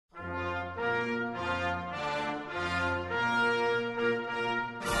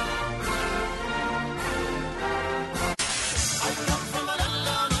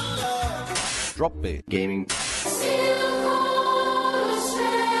Drop Bear Gaming.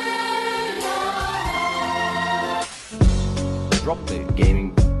 Drop Bear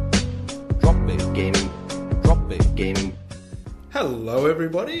Gaming. Drop Bear Gaming. Drop Bear Gaming. Hello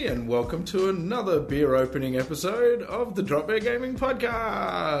everybody and welcome to another beer opening episode of the Drop Bear Gaming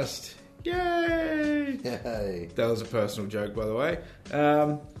Podcast. Yay! Yay. That was a personal joke, by the way.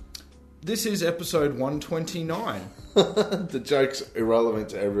 This is episode 129. The joke's irrelevant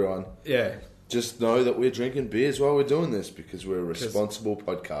to everyone. Yeah. Just know that we're drinking beers while we're doing this because we're responsible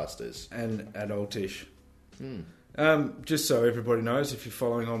podcasters. And adultish. Just so everybody knows, if you're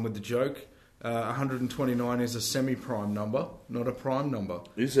following on with the joke, 129 is a semi-prime number, not a prime number.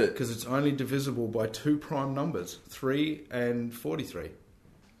 Is it? Because it's only divisible by two prime numbers, 3 and 43.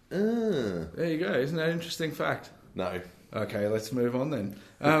 There you go. Isn't that an interesting fact? No. Okay, let's move on then.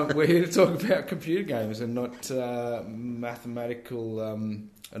 We're here to talk about computer games and not mathematical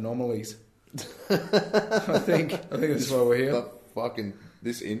anomalies. I think that's why we're here. Fucking,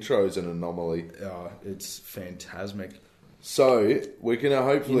 this intro is an anomaly. Oh, it's phantasmic. So, we're going to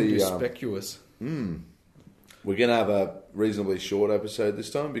hopefully... Inconspicuous. we're going to have a reasonably short episode this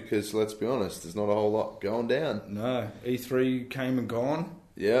time because, let's be honest, there's not a whole lot going down. No, E3 came and gone.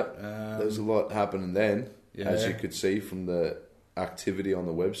 Yeah, there's a lot happening then, as Yeah. you could see from the activity on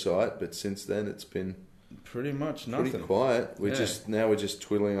the website, but since then it's been... Pretty much nothing. pretty quiet. We're Yeah. just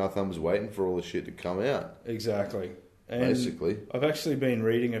twiddling our thumbs waiting for all the shit to come out. Exactly. And Basically. I've actually been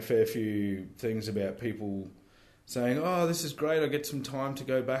reading a fair few things about people saying, "Oh, this is great. I get some time to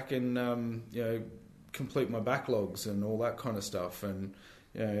go back and complete my backlogs and all that kind of stuff." And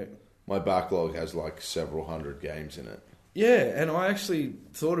My backlog has like several hundred games in it. yeah, and I actually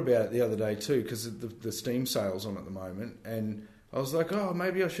thought about it the other day too because the Steam sale's on at the moment, and I was like, "Oh,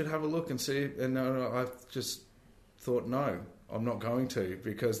 maybe I should have a look and see." And I just thought, no, I'm not going to,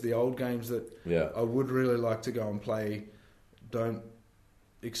 because the old games that I would really like to go and play don't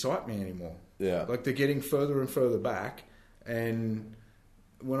excite me anymore. Yeah. Like, they're getting further and further back, and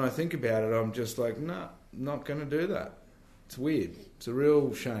when I think about it, I'm just like, nah, not going to do that. It's weird. It's a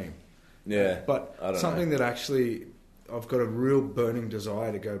real shame. Yeah. But I don't something know. that actually I've got a real burning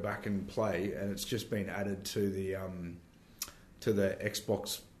desire to go back and play, and it's just been added to the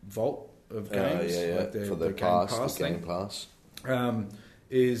Xbox Vault of games, like for the Game Pass.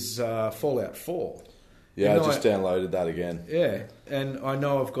 Is Fallout 4. Yeah, You I know, just downloaded that again. Yeah, and I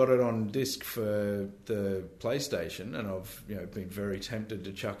know I've got it on disc for the PlayStation, and I've been very tempted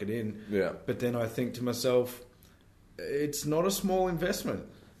to chuck it in. Yeah. But then I think to myself, it's not a small investment.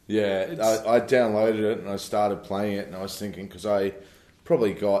 Yeah, I downloaded it and I started playing it, and I was thinking, because I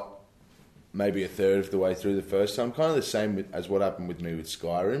probably got maybe a third of the way through the first time, kind of the same as what happened with me with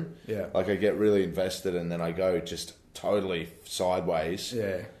Skyrim. Yeah. Like, I get really invested and then I go just totally sideways.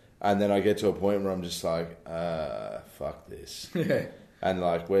 Yeah. And then I get to a point where I'm just like, fuck this. Yeah. And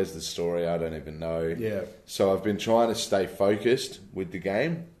like, where's the story? I don't even know. Yeah. So I've been trying to stay focused with the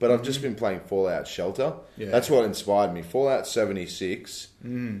game, but I've just been playing Fallout Shelter. Yeah. That's what inspired me. Fallout 76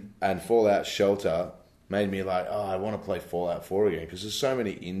 and Fallout Shelter made me like, I want to play Fallout 4 again, because there's so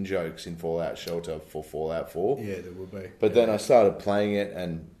many in-jokes in Fallout Shelter for Fallout 4. Yeah, there will be. But then I started playing it,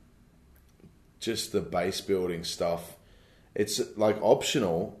 and just the base building stuff, it's like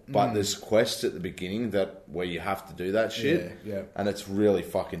optional, but there's quests at the beginning where you have to do that shit. Yeah. And it's really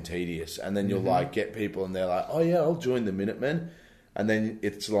fucking tedious. And then you'll like get people and they're like, oh yeah, I'll join the Minutemen. And then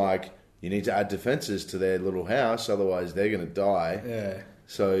it's like, you need to add defenses to their little house, otherwise they're going to die. Yeah.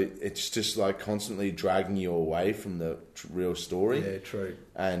 So it's just like constantly dragging you away from the real story. Yeah, true.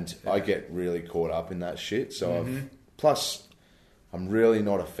 And I get really caught up in that shit. So plus, I'm really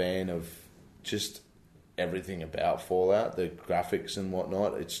not a fan of just everything about Fallout, the graphics and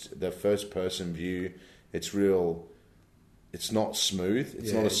whatnot. It's the first person view. It's not smooth.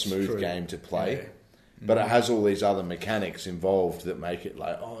 It's not a smooth game to play. Yeah. But it has all these other mechanics involved that make it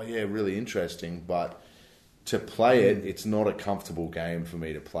like, oh yeah, really interesting. But to play it, it's not a comfortable game for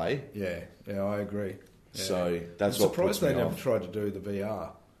me to play. Yeah, I agree. Yeah. So that's I'm what puts surprised they me never off. tried to do the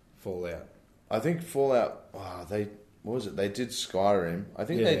VR Fallout. I think Fallout, what was it? They did Skyrim. I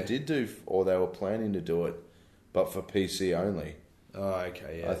think they did do, or they were planning to do it, but for PC only. Oh,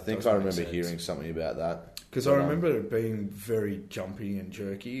 okay, yeah. I think I remember hearing something about that. Because I remember it being very jumpy and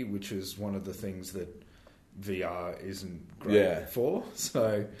jerky, which is one of the things that VR isn't great for.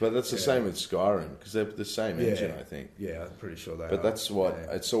 So, but that's the same with Skyrim, because they're the same engine, I think. Yeah, I'm pretty sure they are. But that's what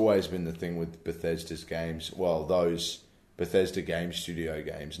it's always been the thing with Bethesda's games. Well, those Bethesda Game Studio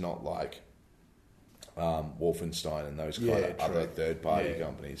games, not like Wolfenstein and those kind of other third-party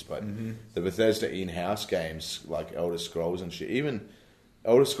companies. But the Bethesda in-house games, like Elder Scrolls and shit, even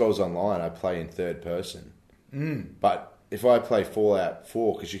Elder Scrolls Online, I play in third person. But if I play Fallout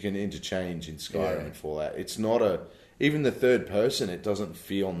 4, because you can interchange in Skyrim and Fallout, it's not even the third person, it doesn't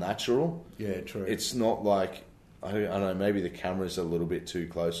feel natural. Yeah, true. It's not like, I don't know, maybe the camera's a little bit too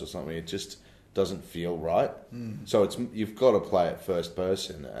close or something. It just doesn't feel right. So you've got to play it first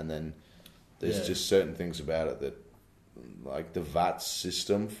person, and then there's just certain things about it that, like the VATS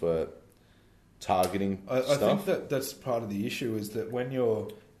system for targeting I stuff. think that's part of the issue, is that when you're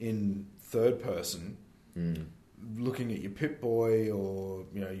in third person, looking at your Pip-Boy or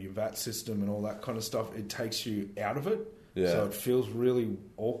your VAT system and all that kind of stuff, it takes you out of it. Yeah. So it feels really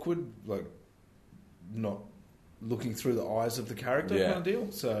awkward, like not looking through the eyes of the character kind of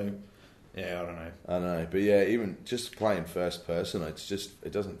deal. So yeah, I don't know. I know, but yeah, even just playing first person,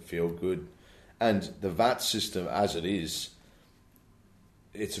 it doesn't feel good. And the VAT system as it is,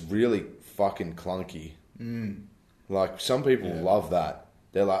 it's really fucking clunky. Like, some people love that.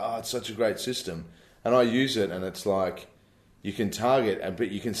 They're like, oh, it's such a great system. And I use it, and it's like, you can target,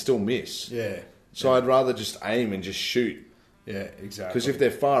 but you can still miss. Yeah. So I'd rather just aim and just shoot. Yeah, exactly. Because if they're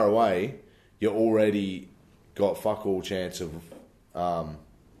far away, you already got fuck all chance of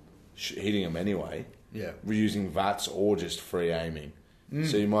hitting them anyway. Yeah. Using VATS or just free aiming.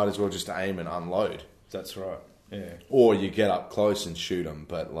 So you might as well just aim and unload. That's right. Yeah. Or you get up close and shoot them.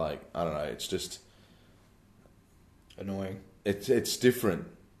 But, like, I don't know, it's just Annoying. It's different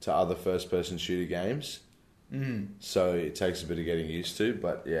to other first-person shooter games. So it takes a bit of getting used to.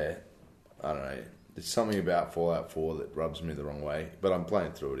 But, yeah, I don't know. There's something about Fallout 4 that rubs me the wrong way. But I'm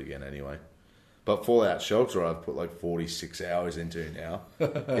playing through it again anyway. But Fallout Shelter I've put like 46 hours into now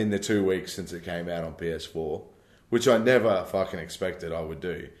in the 2 weeks since it came out on PS4. Which I never fucking expected I would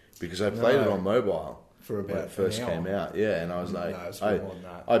do. Because I played it on mobile. For about when it first an hour. came out. Yeah, and I was like... No, it's more than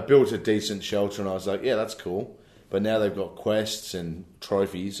that. I built a decent shelter and I was like, yeah, that's cool. But now they've got quests and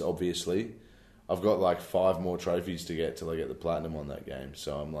trophies, obviously. I've got like 5 more trophies to get till I get the platinum on that game.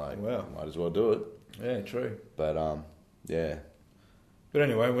 So I'm like, Wow. might as well do it. Yeah, true. But, yeah. But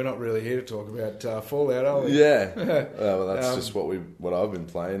anyway, we're not really here to talk about Fallout, are we? Yeah. Well, that's just what I've been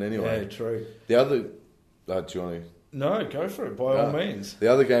playing anyway. Yeah, true. The other... do you want to... No, go for it, by all means. The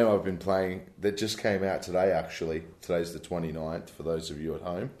other game I've been playing that just came out today, actually. Today's the 29th, for those of you at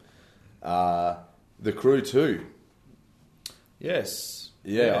home. The Crew 2. Yes.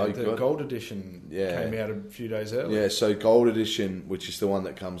 Yeah, the Gold Edition came out a few days earlier. Yeah, so Gold Edition, which is the one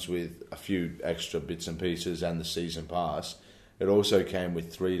that comes with a few extra bits and pieces and the Season Pass, it also came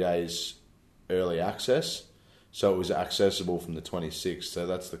with 3 days early access. So it was accessible from the 26th. So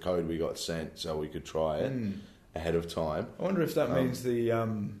that's the code we got sent so we could try it ahead of time. I wonder if that means the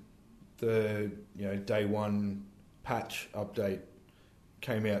day one patch update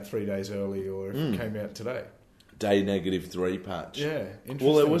came out 3 days early, or if it came out today. Day -3 patch. Yeah, interesting.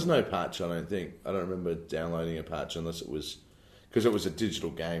 Well, there was no patch, I don't think. I don't remember downloading a patch unless it was... Because it was a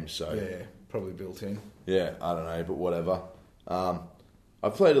digital game, so... Yeah, probably built in. Yeah, I don't know, but whatever.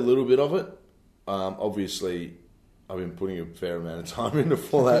 I've played a little bit of it. Obviously, I've been putting a fair amount of time into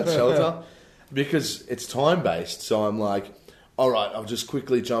Fallout Shelter because it's time-based, so I'm like, all right, I'll just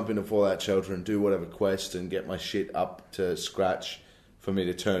quickly jump into Fallout Shelter and do whatever quest and get my shit up to scratch for me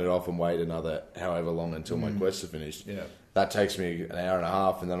to turn it off and wait another however long until my quests are finished. Yeah. That takes me an hour and a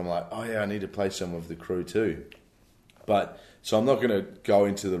half, and then I'm like, oh yeah, I need to play some of the Crew too. But so I'm not going to go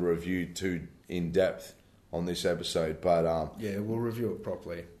into the review too in depth on this episode, but yeah, we'll review it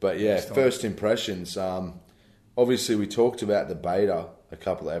properly. But yeah, first impressions. Obviously, we talked about the beta a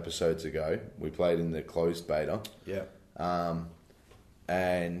couple of episodes ago. We played in the closed beta. Yeah.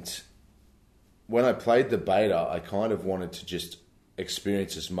 And when I played the beta, I kind of wanted to just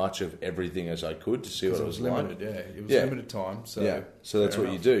experience as much of everything as I could to see what it was limited, like. Yeah, it was Yeah. limited time. So Yeah, so that's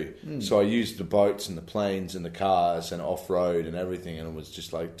what you do. So I used the boats and the planes and the cars and off-road and everything, and it was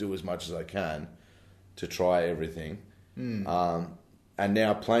just like, do as much as I can to try everything. And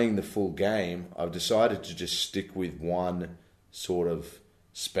now playing the full game, I've decided to just stick with one sort of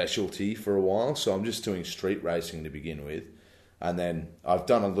specialty for a while. So I'm just doing street racing to begin with. And then I've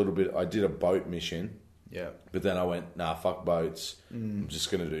done a little bit, I did a boat mission. Yeah. But then I went, nah, fuck boats. I'm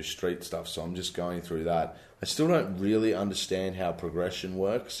just going to do street stuff. So I'm just going through that. I still don't really understand how progression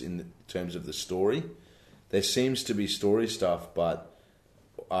works in terms of the story. There seems to be story stuff, but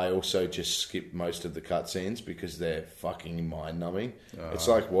I also just skip most of the cutscenes because they're fucking mind-numbing. It's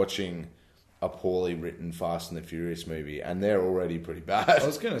like watching a poorly written Fast and the Furious movie, and they're already pretty bad. I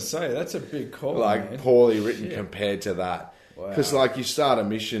was going to say, that's a big call, Like, man. poorly written compared to that. Wow. Because, like, you start a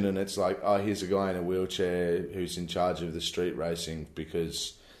mission and it's like, oh, here's a guy in a wheelchair who's in charge of the street racing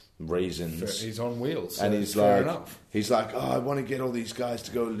because reasons. He's on wheels, so And he's fair like, enough. oh, I want to get all these guys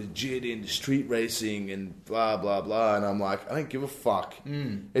to go legit into street racing and blah, blah, blah. And I'm like, I don't give a fuck.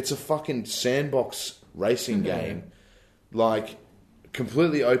 It's a fucking sandbox racing game. Like,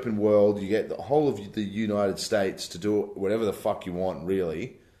 completely open world. You get the whole of the United States to do whatever the fuck you want,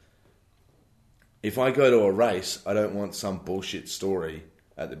 really. If I go to a race, I don't want some bullshit story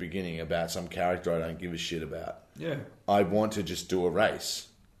at the beginning about some character I don't give a shit about. Yeah, I want to just do a race.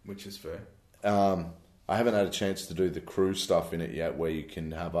 which is fair. I haven't had a chance to do the crew stuff in it yet, where you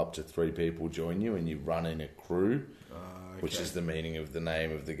can have up to 3 people join you and you run in a crew, which is the meaning of the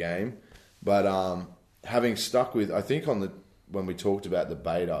name of the game. But having stuck with, I think when we talked about the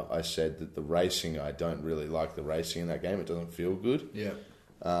beta, I said that the racing, I don't really like the racing in that game. It doesn't feel good. Yeah,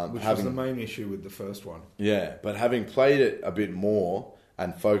 which was the main issue with the first one. Yeah, but having played it a bit more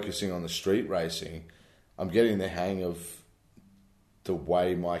and focusing on the street racing, I'm getting the hang of the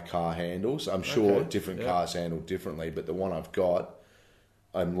way my car handles. I'm sure different cars handle differently, but the one I've got,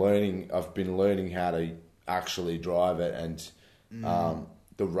 I've been learning how to actually drive it, and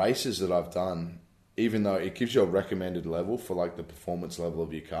the races that I've done, even though it gives you a recommended level for like the performance level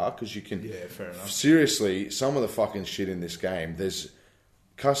of your car, because you can, fair enough. Seriously, some of the fucking shit in this game, there's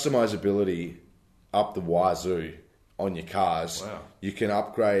customizability up the wazoo on your cars. Wow. You can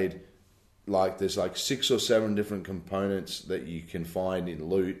upgrade, like there's like 6 or 7 different components that you can find in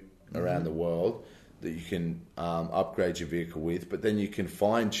loot around the world that you can upgrade your vehicle with, but then you can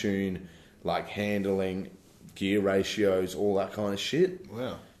fine tune like handling, gear ratios, all that kind of shit.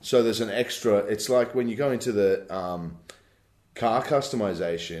 Wow. So there's an extra, it's like when you go into the car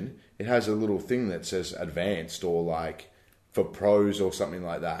customization, it has a little thing that says advanced or like for pros or something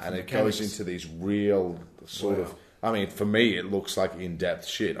like that, and it goes into these real sort of, I mean, for me, it looks like in-depth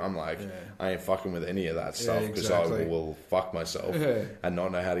shit. I'm like, I ain't fucking with any of that stuff because I will fuck myself and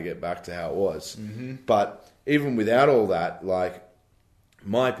not know how to get back to how it was. But even without all that, like,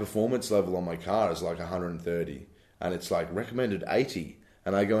 my performance level on my car is like 130, and it's like recommended 80,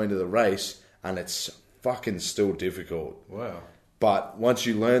 and I go into the race, and it's fucking still difficult. Wow. But once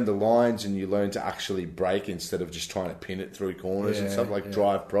you learn the lines and you learn to actually brake instead of just trying to pin it through corners and stuff, like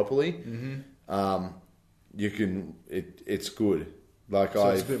drive properly, you can. It's good. Like So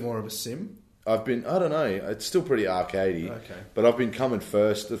it's a bit more of a sim? I've been. I don't know. It's still pretty arcadey. Okay. But I've been coming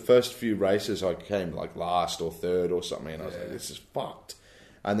first. The first few races, I came like last or third or something, and I was like, "This is fucked."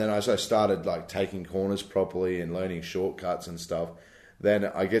 And then as I started like taking corners properly and learning shortcuts and stuff, then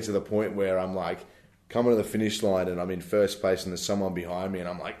I get to the point where I'm like coming to the finish line and I'm in first place and there's someone behind me and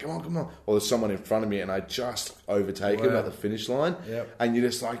I'm like, come on. Or there's someone in front of me and I just overtake him at the finish line. Yep. And you're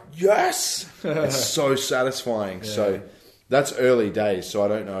just like, yes! It's so satisfying. So that's early days, so I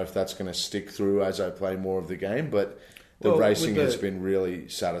don't know if that's going to stick through as I play more of the game, but the racing has been really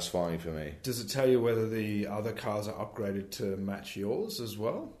satisfying for me. Does it tell you whether the other cars are upgraded to match yours as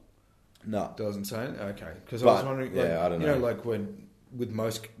well? No. Doesn't say it? Okay. Because I was wondering, like, I don't know. You know, like when with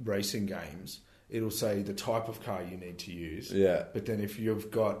most racing games, it'll say the type of car you need to use. Yeah. But then if you've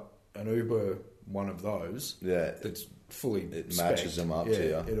got an Uber, one of those, that's fully it matches them up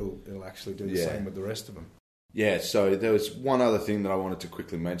to you. It'll actually do the same with the rest of them. Yeah, so there was one other thing that I wanted to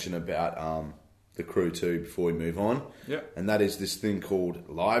quickly mention about the Crew 2 before we move on. Yeah. And that is this thing called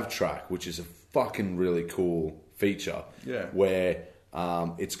Live Track, which is a fucking really cool feature. Yeah. Where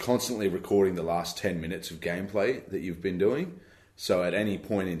it's constantly recording the last 10 minutes of gameplay that you've been doing. So at any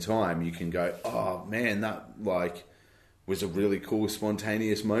point in time, you can go, oh man, that like was a really cool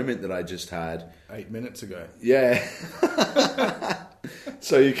spontaneous moment that I just had 8 minutes ago. Yeah.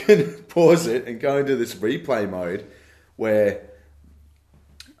 So you can pause it and go into this replay mode where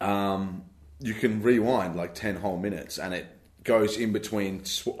you can rewind like 10 whole minutes and it goes in between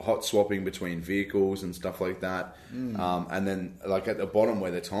hot swapping between vehicles and stuff like that. And then like at the bottom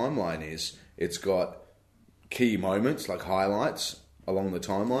where the timeline is, it's got key moments like highlights along the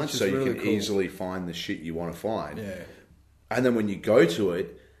timeline, so you really can cool. easily find the shit you want to find. Yeah. And then when you go to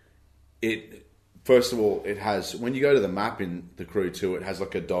it first of all, it has, when you go to the map in the Crew 2, it has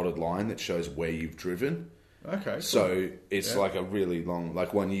like a dotted line that shows where you've driven. Okay. Cool. So it's like a really long,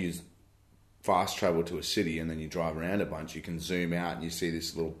 like when you use fast travel to a city and then you drive around a bunch, you can zoom out and you see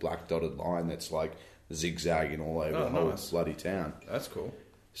this little black dotted line that's like zigzagging all over the whole bloody town. That's cool.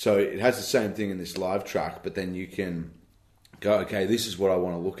 So it has the same thing in this live track, but then you can go, okay, this is what I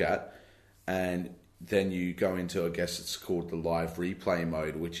want to look at. And then you go into, I guess it's called the live replay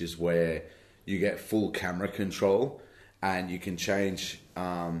mode, which is where you get full camera control and you can change,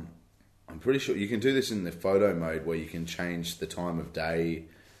 I'm pretty sure you can do this in the photo mode where you can change the time of day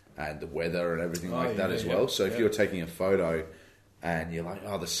and the weather and everything like that as well. So if you're taking a photo and you're like,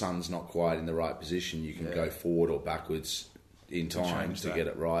 oh, the sun's not quite in the right position, you can go forward or backwards in time to get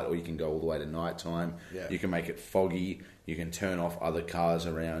it right, or you can go all the way to night time. Yeah. You can make it foggy. You can turn off other cars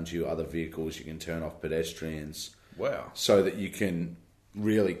around you, other vehicles. You can turn off pedestrians. Wow. So that you can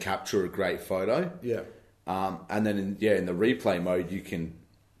really capture a great photo. Yeah. And then in the replay mode, you can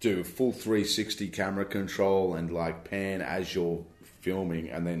do full 360 camera control and like pan as you're filming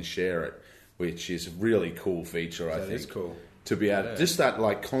and then share it, which is a really cool feature, I think. That is cool. To be able just that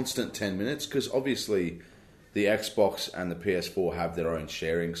like constant 10 minutes, because obviously the Xbox and the PS4 have their own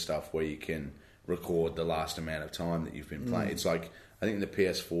sharing stuff where you can record the last amount of time that you've been playing. It's like, I think the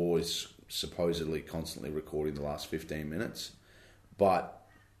PS4 is supposedly constantly recording the last 15 minutes, but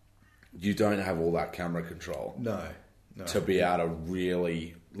you don't have all that camera control. No. To be able to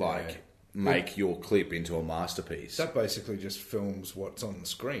really make your clip into a masterpiece. That basically just films what's on the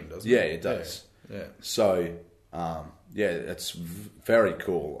screen, doesn't it? Yeah, it does. Yeah. So, it's very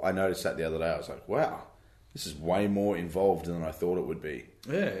cool. I noticed that the other day. I was like, wow, this is way more involved than I thought it would be.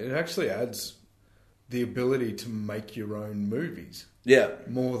 Yeah, it actually adds the ability to make your own movies. Yeah.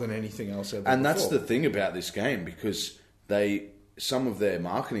 More than anything else ever And that's before. the thing about this game, because some of their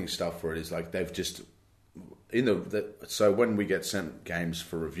marketing stuff for it is like they've just... So when we get sent games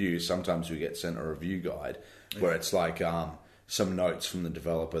for review, sometimes we get sent a review guide where it's like some notes from the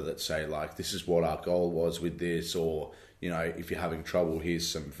developer that say like, this is what our goal was with this, or if you're having trouble,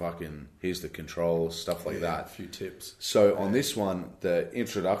 here's the controls, stuff like that. A few tips. So on this one, the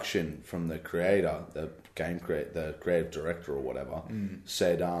introduction from the creator, the creative director or whatever,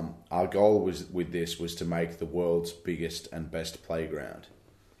 said our goal with this was to make the world's biggest and best playground.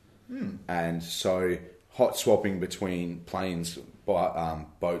 And so hot swapping between planes,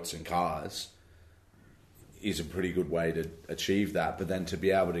 boats and cars is a pretty good way to achieve that. But then to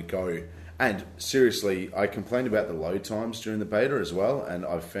be able to go... And seriously, I complained about the load times during the beta as well, and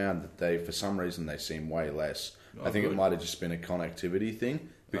I've found that for some reason, they seem way less. I think it might have just been a connectivity thing,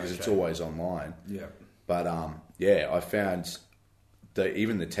 because it's always online. Yeah. But I found that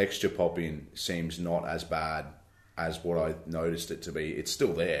even the texture pop-in seems not as bad as what I noticed it to be. It's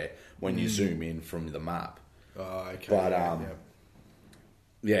still there when you zoom in from the map. Oh, okay. But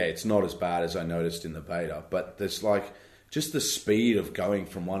it's not as bad as I noticed in the beta. But there's like just the speed of going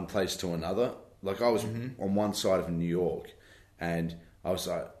from one place to another. Like I was on one side of New York, and I was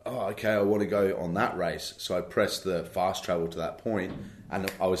like, oh, okay, I want to go on that race. So I pressed the fast travel to that point,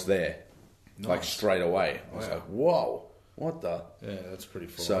 and I was there, like straight away. I was like, whoa, what the? Yeah, that's pretty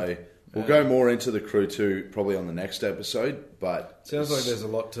fun. So we'll go more into the Crew 2 probably on the next episode, but... Sounds like there's a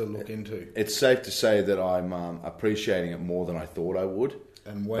lot to look into. It's safe to say that I'm appreciating it more than I thought I would.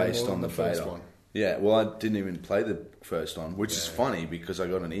 And way based more on than the first beta. one. Yeah, well, I didn't even play the first one, which is funny because I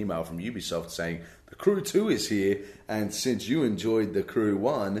got an email from Ubisoft saying, the Crew 2 is here, and since you enjoyed the Crew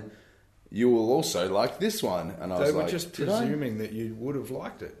 1, you will also like this one. And I was like... They were just presuming that you would have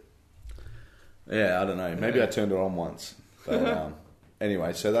liked it. Yeah, I don't know. Maybe I turned it on once. But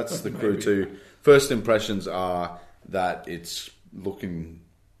anyway, so that's the Crew 2. First impressions are that it's looking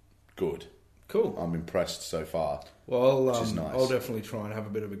good. Cool. I'm impressed so far. Well, which is nice. I'll definitely try and have a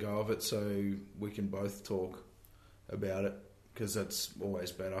bit of a go of it so we can both talk about it, because that's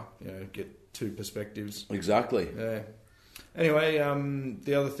always better, get two perspectives. Exactly. Yeah. Anyway,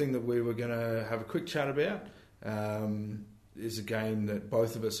 the other thing that we were going to have a quick chat about is a game that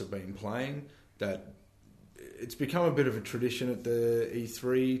both of us have been playing, that it's become a bit of a tradition at the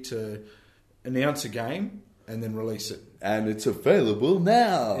E3 to announce a game and then release it. And it's available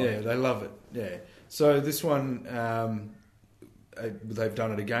now. Yeah, they love it. Yeah. So this one, they've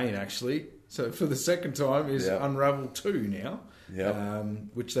done it again, actually. So for the second time is Unravel 2 now,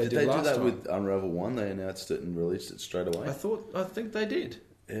 which they did last time. Did they do that with Unravel 1? They announced it and released it straight away? I think they did.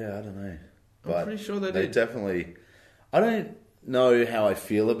 Yeah, I don't know. I'm pretty sure they did. They definitely... I don't know how I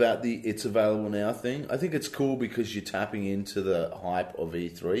feel about the it's available now thing. I think it's cool because you're tapping into the hype of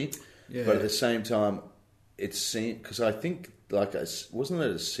E3. Yeah. But at the same time, it seemed... Because I think, wasn't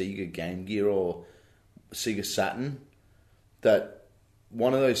it a Sega Game Gear or Sega Saturn that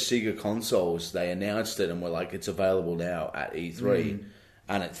one of those Sega consoles, they announced it and were like, it's available now at E3,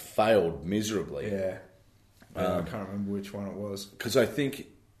 and it failed miserably. Yeah. I can't remember which one it was. Because I think,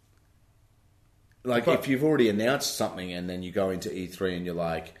 if you've already announced something and then you go into E3 and you're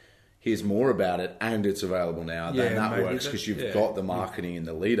like, here's more about it and it's available now, then that works because you've got the marketing in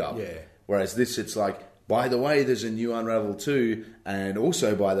the lead up. Yeah. Whereas this, it's like, by the way, there's a new Unravel 2, and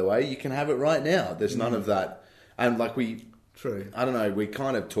also, by the way, you can have it right now. There's none of that. And True. I don't know, we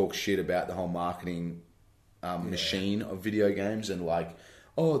kind of talk shit about the whole marketing machine of video games, and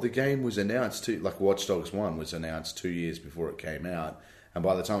oh, the game was announced like Watch Dogs 1 was announced 2 years before it came out. And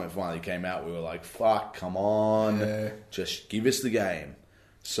by the time it finally came out, we were like, fuck, come on. Just give us the game.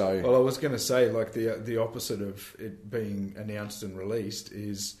 So, well, I was going to say, like, the opposite of it being announced and released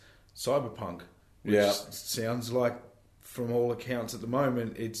is Cyberpunk, which sounds like, from all accounts at the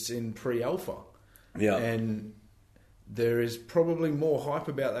moment, it's in pre-alpha. Yeah. And there is probably more hype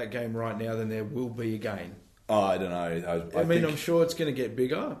about that game right now than there will be again. Oh, I don't know. I mean, I'm sure it's going to get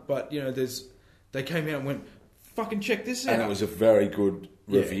bigger, but, you know, they came out and went, fucking check this out. And it was a very good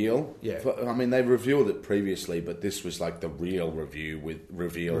reveal. Yeah. I mean, they revealed it previously, but this was like the real reveal with the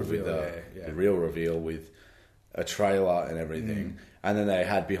real reveal with a trailer and everything. And then they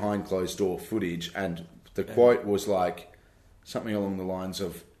had behind closed door footage, and the quote was like something along the lines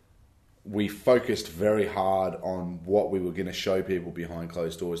of, we focused very hard on what we were going to show people behind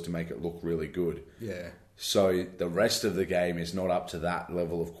closed doors to make it look really good. Yeah. So the rest of the game is not up to that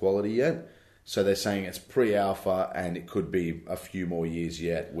level of quality yet. So they're saying it's pre-alpha and it could be a few more years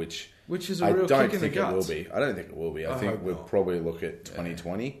yet, which is a real kick in the guts. It will be. I don't think it will be. I think we'll probably look at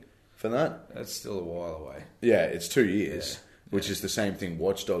 2020 for that. That's still a while away. Yeah, it's 2 years, which is the same thing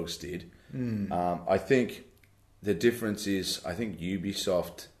Watch Dogs did. I think the difference is, I think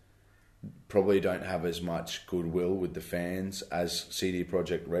Ubisoft probably don't have as much goodwill with the fans as CD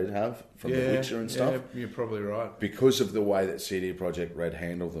Projekt Red have from The Witcher and stuff. Yeah, you're probably right. Because of the way that CD Projekt Red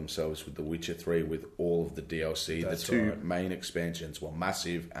handled themselves with The Witcher 3 with all of the DLC. That's the two right. main expansions were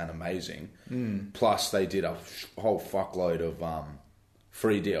massive and amazing. Plus they did a whole fuckload of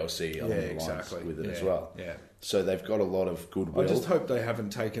free DLC along the lines with it as well. Yeah. So they've got a lot of goodwill. I just hope they haven't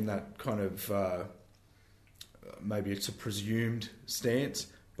taken that kind of, maybe it's a presumed stance,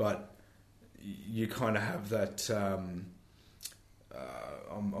 but you kind of have that.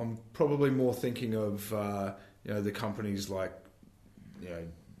 I'm probably more thinking of the companies like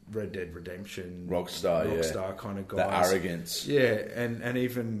Red Dead Redemption, Rockstar kind of guys. The arrogance, and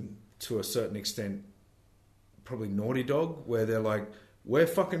even to a certain extent, probably Naughty Dog, where they're like, we're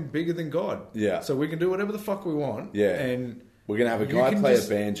fucking bigger than God, so we can do whatever the fuck we want, and we're going to have a guy play a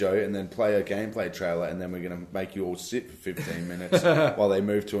banjo and then play a gameplay trailer, and then we're going to make you all sit for 15 minutes while they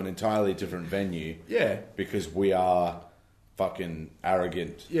move to an entirely different venue. Yeah. Because we are fucking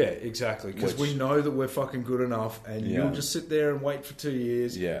arrogant. Yeah, exactly. Because we know that we're fucking good enough, and you'll just sit there and wait for 2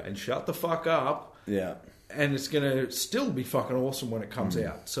 years and shut the fuck up. Yeah. And it's going to still be fucking awesome when it comes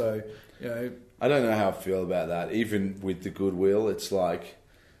out. So, I don't know how I feel about that. Even with the goodwill, it's like,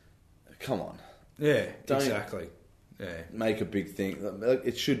 come on. Yeah, exactly. Yeah. Make a big thing.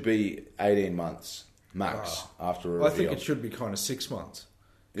 It should be 18 months max after a reveal. I think it should be kind of 6 months.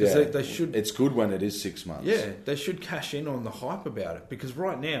 Because they should. It's good when it is 6 months. Yeah, they should cash in on the hype about it, because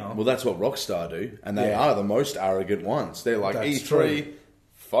right now. Well, that's what Rockstar do, and they are the most arrogant ones. They're like, that's E3, true.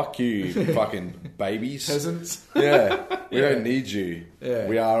 Fuck you, fucking babies, peasants. Yeah, we don't need you. Yeah.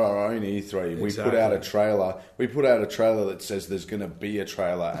 We are our own E3. Exactly. We put out a trailer. We put out a trailer that says there's going to be a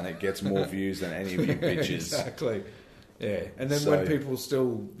trailer, and it gets more views than any of you bitches. Exactly. Yeah, and then when people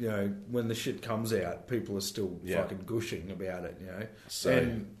still, when the shit comes out, people are still fucking gushing about it,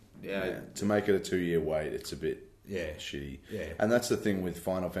 So, to make it a 2 year wait, it's a bit shitty. Yeah. And that's the thing with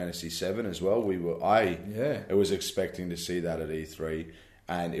Final Fantasy VII as well. I was expecting to see that at E3,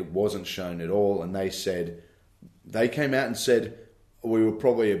 and it wasn't shown at all. And they came out and said we were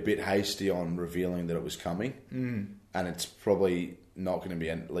probably a bit hasty on revealing that it was coming, and it's probably not going to be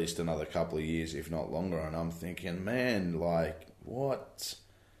at least another couple of years, if not longer. And I'm thinking, man, like, what?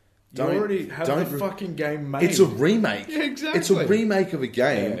 You already have the fucking game made. It's a remake. Yeah, exactly. It's a remake of a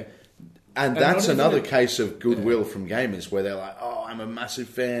game. Yeah. And that's another case of goodwill from gamers, where they're like, oh, I'm a massive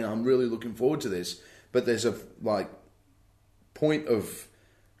fan, I'm really looking forward to this. But there's a point of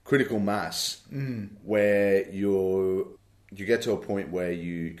critical mass where you get to a point where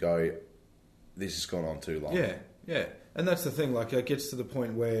you go, this has gone on too long. Yeah, yeah. And that's the thing, like, it gets to the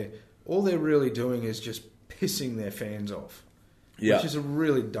point where all they're really doing is just pissing their fans off. Yeah. Which is a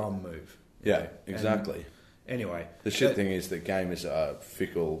really dumb move. Yeah, exactly. Anyway. The shit thing is that gamers are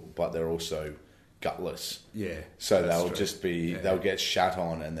fickle, but they're also gutless. Yeah. So they'll just be, they'll get shat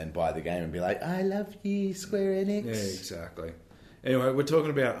on and then buy the game and be like, I love you, Square Enix. Yeah, exactly. Anyway, we're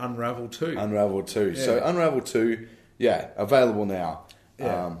talking about Unravel 2. Unravel 2. Yeah. So Unravel 2, available now.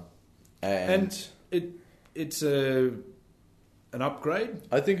 Yeah. And it's an upgrade.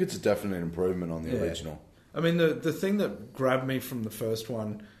 I think it's a definite improvement on the original. I mean, the thing that grabbed me from the first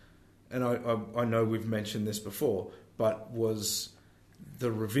one, and I know we've mentioned this before, but was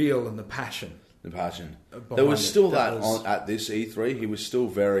the reveal and the passion. The passion. There was still at this E3. He was still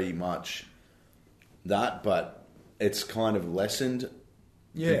very much that, but it's kind of lessened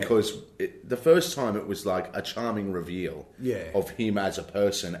Yeah. Because the first time it was like a charming reveal Yeah. of him as a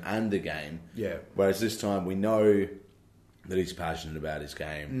person and the game. Yeah. Whereas this time we know that he's passionate about his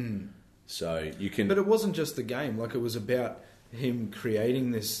game. So you can... But it wasn't just the game. Like, it was about him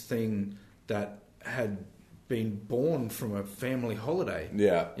creating this thing that had been born from a family holiday.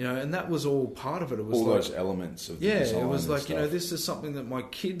 Yeah. You know, and that was all part of it. It was all like, those elements of the yeah, design it was and like, you know, stuff. this is something that my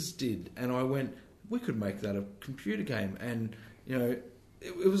kids did. And I went, we could make that a computer game. And, you know,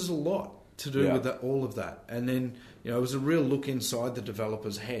 it was a lot to do Yeah. with that, all of that. And then, you know, it was a real look inside the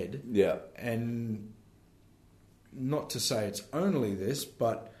developer's head. Yeah. And not to say it's only this,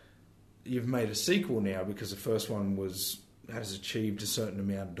 but you've made a sequel now because the first one has achieved a certain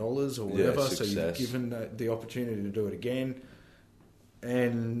amount of dollars or whatever, so you've success. given the opportunity to do it again,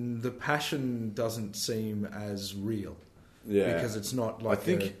 and the passion doesn't seem as real. Yeah. Because it's not like I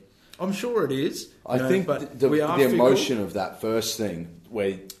think- I'm sure it is. I you know, think but the we are emotion of that first thing,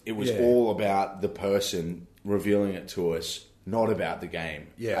 where it was Yeah. all about the person revealing it to us, not about the game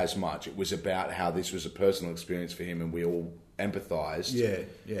Yeah. as much. It was about how this was a personal experience for him, and we all empathised.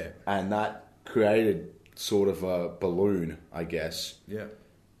 Yeah. And that created sort of a balloon, I guess. Yeah.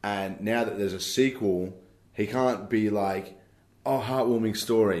 And now that there's a sequel, he can't be like, "Oh, heartwarming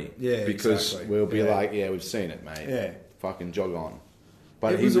story," Yeah, because exactly. we'll be Yeah. like, "Yeah, we've seen it, mate. Yeah. Fucking jog on."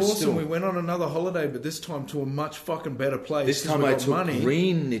 But It he was awesome. still. We went on another holiday, but this time to a much fucking better place. This 'cause time we I got took money.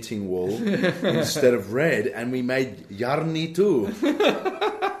 green knitting wool instead of red, and we made yarny too.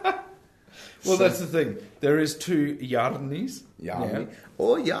 Well, that's the thing. There is 2 Yarnis. Yarny. now.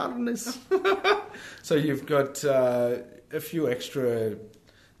 Oh, yarnis. So you've got a few extra.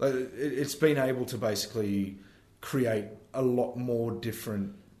 Like, it's been able to basically create a lot more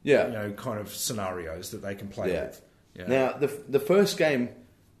different, Yeah. you know, kind of scenarios that they can play Yeah. with. You know? Now, the first game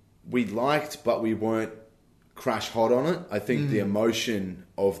we liked, but we weren't crash hot on it. I think the emotion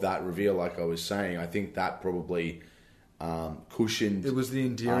of that reveal, like I was saying, I think that probably cushioned it was the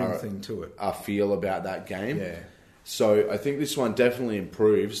endearing our- thing to it. our feel about that game. Yeah. So I think this one definitely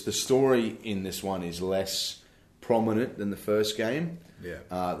improves. The story in this one is less prominent than the first game.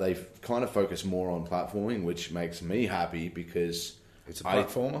 Yeah. They've kind of focused more on platforming, which makes me happy because It's a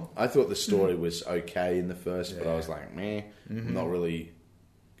platformer. I thought the story was okay in the first, but I Yeah. was like, meh,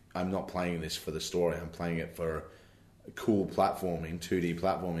 I'm not playing this for the story. I'm playing it for cool platforming, 2D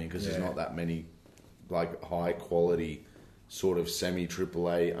platforming, because there's Yeah. not that many like high quality sort of semi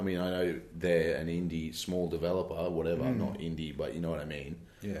AAA. I mean, I know they're an indie small developer, whatever, not indie, but you know what I mean.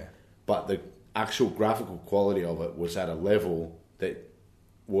 Yeah. But the actual graphical quality of it was at a level that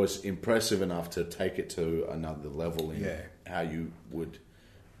was impressive enough to take it to another level in Yeah. how you would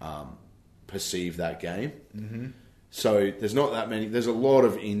perceive that game. Mm-hmm. So there's not that many. There's a lot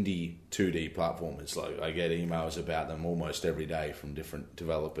of indie 2D platformers. Like I get emails about them almost every day from different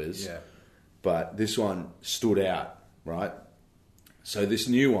developers. Yeah. But this one stood out, right? So this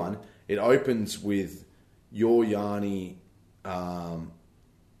new one, it opens with your Yanni. On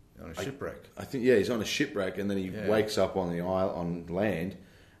a shipwreck. I think he's on a shipwreck, and then he Yeah. wakes up on the isle on land,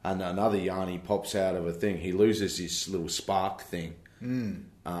 and another Yanni pops out of a thing. He loses his little spark thing, and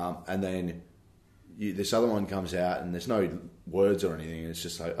then this other one comes out, and there's no words or anything. It's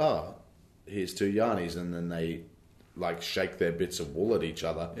just like, oh, here's 2 Yannis, and then they like shake their bits of wool at each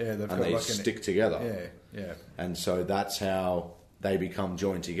other, Yeah, they've and got they like an- stick together. Yeah. And so that's how they become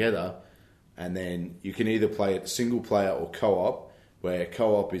joined together. And then you can either play it single player or co-op, where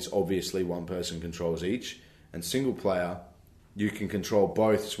co-op is obviously one person controls each. And single player, you can control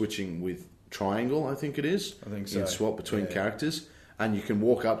both, switching with triangle, I think it is. I think You can so. swap between Yeah. characters. And you can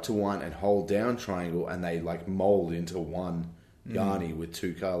walk up to one and hold down triangle, and they like mold into one Yarni with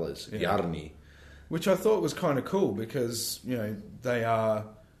 2 colours. Yeah. Yarni. Which I thought was kind of cool because, you know, they are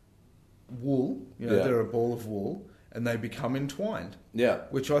wool, you know, Yeah. they're a ball of wool, and they become entwined, Yeah.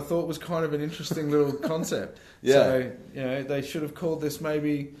 which I thought was kind of an interesting little concept. Yeah. So, you know, they should have called this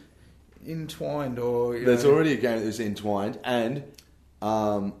maybe entwined or... you There's know, already a game that is entwined, and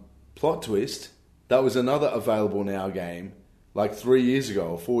plot twist, that was another available now game, like 3 years ago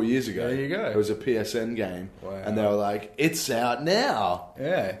or 4 years ago. There you go. It was a PSN game, Wow. and they were like, "It's out now,"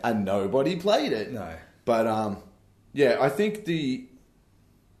 Yeah. and nobody played it. No. But yeah, I think the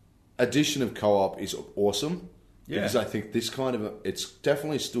addition of co-op is awesome. Yeah. Because I think this kind of it's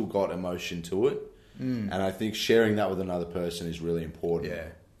definitely still got emotion to it, and I think sharing that with another person is really important. Yeah,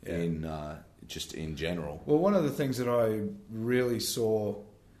 yeah. In just in general. Well, one of the things that I really saw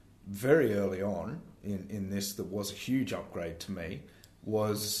very early on in this that was a huge upgrade to me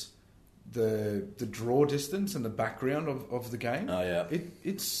was the draw distance and the background of the game. Oh, yeah.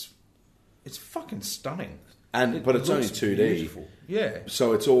 It's fucking stunning. but it's only looks 2D. beautiful. Yeah.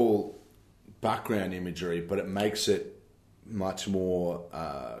 So it's all background imagery, but it makes it much more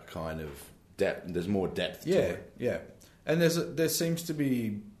kind of depth. There's more depth to it. Yeah. And there seems to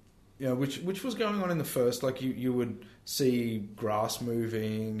be, which was going on in the first. Like you would see grass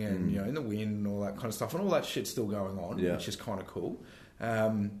moving and in the wind and all that kind of stuff, and all that shit's still going on, which is kind of cool.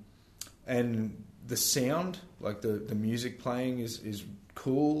 And the sound, like the music playing, is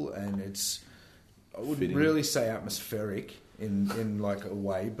cool, and it's, I wouldn't really say atmospheric in like a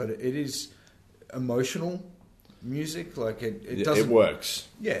way, but it is emotional music. Like it doesn't, it works.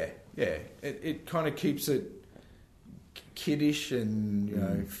 Yeah. It kind of keeps it kiddish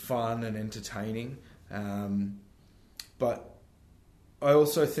and fun and entertaining. But I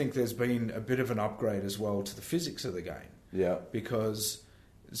also think there's been a bit of an upgrade as well to the physics of the game. Yeah. Because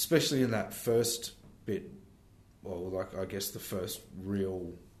especially in that first bit, well, like I guess the first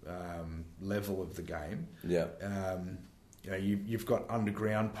real level of the game. Yeah. You've got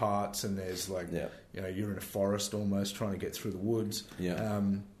underground parts, and there's like, you're in a forest almost trying to get through the woods. Yeah.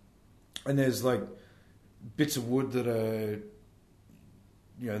 And there's like bits of wood that are,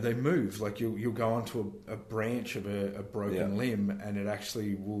 they move. Like you'll go onto a branch of a broken limb, and it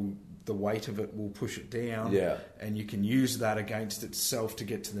actually will, the weight of it will push it down. Yeah. And you can use that against itself to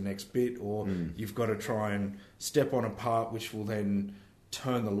get to the next bit, or you've got to try and step on a part which will then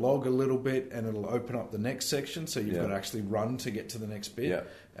turn the log a little bit, and it'll open up the next section, so you've got to actually run to get to the next bit. Yeah.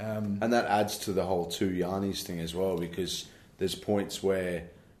 And that adds to the whole two Yarnies thing as well, because there's points where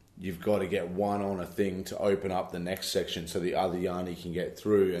you've got to get one on a thing to open up the next section so the other Yarny can get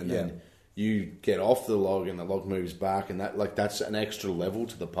through, and then you get off the log and the log moves back, and that's an extra level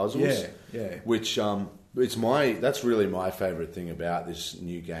to the puzzles. Yeah. Which that's really my favourite thing about this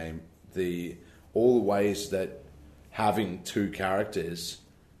new game. All the ways that having two characters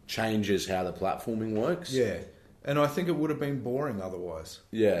changes how the platforming works. Yeah. And I think it would have been boring otherwise.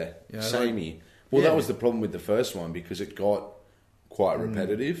 Yeah. Samey. That was the problem with the first one, because it got quite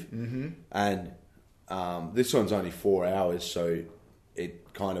repetitive. Mm-hmm. And this one's only 4 hours, so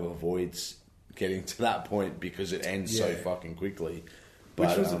it kind of avoids getting to that point because it ends so fucking quickly.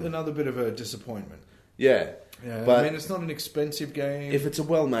 Which was another bit of a disappointment. Yeah. But I mean, it's not an expensive game. If it's a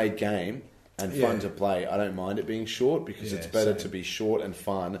well-made game and fun to play, I don't mind it being short, because it's better to be short and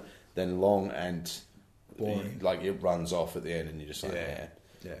fun than long and boring. Like it runs off at the end and you're just like,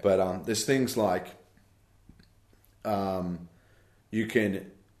 Yeah. But there's things like you can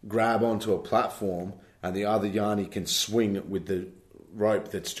grab onto a platform and the other Yarny can swing with the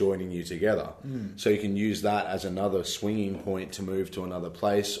rope that's joining you together. So you can use that as another swinging point to move to another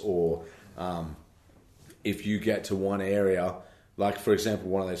place, or if you get to one area, like for example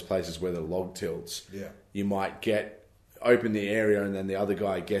one of those places where the log tilts, you might open the area and then the other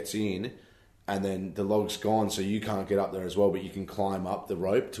guy gets in and then the log's gone, so you can't get up there as well, but you can climb up the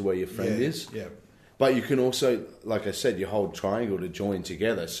rope to where your friend is. Yeah. But you can also, like I said, you hold triangle to join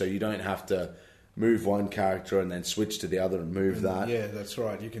together, so you don't have to move one character and then switch to the other and move that. Yeah, that's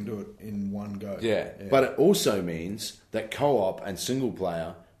right. You can do it in one go. Yeah. But it also means that co-op and single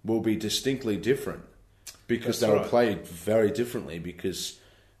player will be distinctly different, because they'll play very differently, because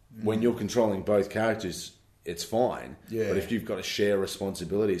when you're controlling both characters, it's fine. Yeah. But if you've got to share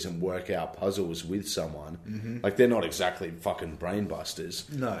responsibilities and work out puzzles with someone, like they're not exactly fucking brain busters.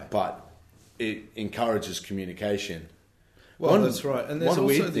 No. But it encourages communication. Well, that's right. And there's one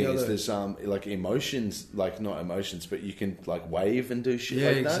also weird thing is there's like emotions, like not emotions, but you can like wave and do shit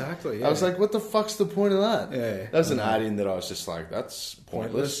like that. Exactly. Yeah. I was like, what the fuck's the point of that? Yeah. That was an add-in that I was just like, that's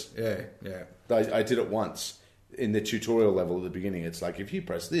pointless. Yeah. I did it once in the tutorial level at the beginning. It's like, if you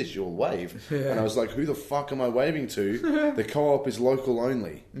press this, you'll wave. And I was like, who the fuck am I waving to? The co-op is local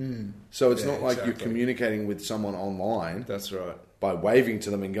only. So it's not like you're communicating with someone online. That's right. By waving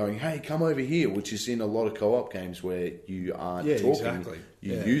to them and going, hey, come over here, which is in a lot of co-op games where you aren't talking. Exactly.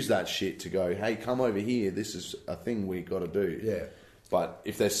 You use that shit to go, hey, come over here, this is a thing we got to do. Yeah. But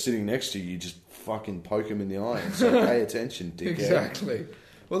if they're sitting next to you, you just fucking poke them in the eye and say, pay attention, dickhead. Exactly.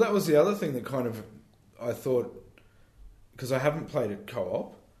 Well, that was the other thing that kind of, I thought, because I haven't played it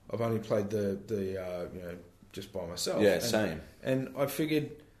co-op, I've only played the just by myself. Yeah, same. And I figured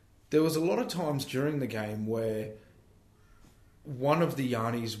there was a lot of times during the game where one of the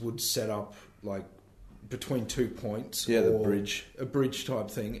Yarnies would set up like between 2 points. Yeah, the bridge. A bridge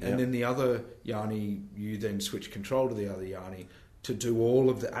type thing. And then the other Yarny, you then switch control to the other Yarny to do all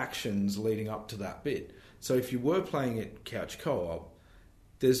of the actions leading up to that bit. So if you were playing it couch co-op,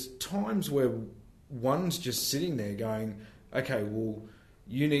 there's times where one's just sitting there going, okay, well,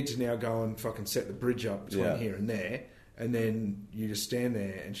 you need to now go and fucking set the bridge up between here and there. and then you just stand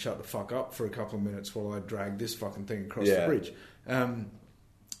there and shut the fuck up for a couple of minutes while I drag this fucking thing across the bridge. I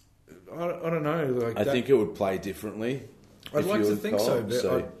don't know. Like I think it would play differently. I'd like to think so,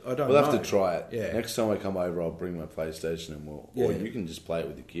 but I don't know. We'll have to try it. Yeah. Next time I come over, I'll bring my PlayStation and or you can just play it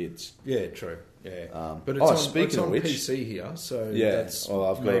with the kids. Yeah, true. Yeah, but speaking it's on of which, PC here, so that's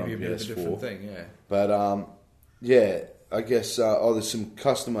I've got maybe it on a bit of a PS4. different thing. Yeah, but I guess there's some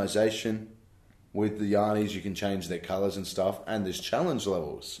customization with the Yarnies. You can change their colours and stuff, and there's challenge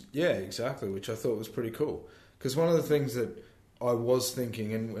levels. Yeah, exactly, which I thought was pretty cool. Because one of the things that I was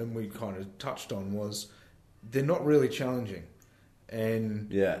thinking, and we kind of touched on, was they're not really challenging,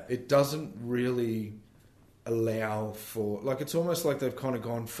 and it doesn't really allow for, like, it's almost like they've kind of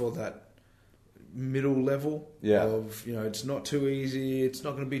gone for that middle level of, it's not too easy, it's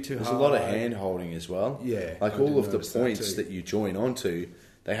not going to be too hard. There's a lot of hand holding as well. Yeah, like all of the points that you join onto,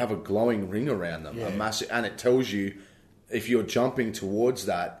 they have a glowing ring around them, a massive, and it tells you if you're jumping towards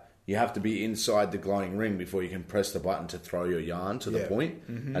that, you have to be inside the glowing ring before you can press the button to throw your yarn to the point.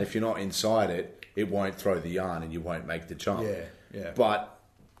 Mm-hmm. And if you're not inside it, it won't throw the yarn and you won't make the jump. Yeah. But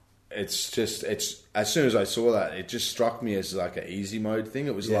it's as soon as I saw that, it just struck me as like an easy mode thing.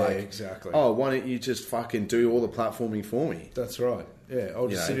 It was exactly. Oh, why don't you just fucking do all the platforming for me? That's right. Yeah, I'll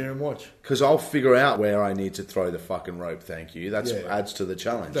just sit here and watch. Because I'll figure out where I need to throw the fucking rope, thank you. That adds to the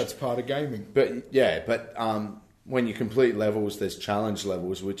challenge. That's part of gaming. But when you complete levels, there's challenge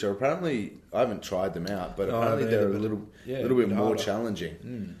levels, which are apparently, I haven't tried them out, but apparently they're a little bit more harder.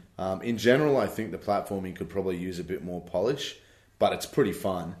 Challenging. In general, I think the platforming could probably use a bit more polish, but it's pretty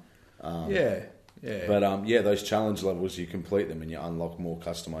fun. But those challenge levels, you complete them and you unlock more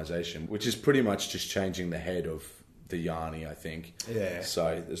customization, which is pretty much just changing the head of the Yarny, I think. Yeah.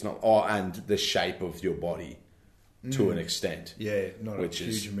 So there's not, and the shape of your body to an extent. Yeah, not which a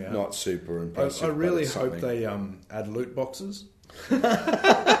huge is amount. Not super impressive. I really hope they add loot boxes.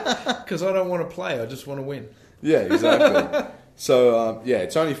 Because I don't want to play, I just want to win. Yeah, exactly. So,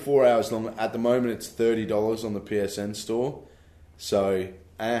 it's only 4 hours long. At the moment, it's $30 on the PSN store. So,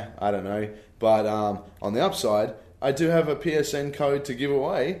 I don't know. But on the upside, I do have a PSN code to give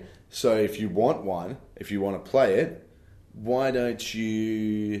away. So if you want one, if you want to play it, why don't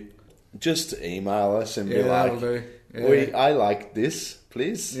you just email us and be like, I like this,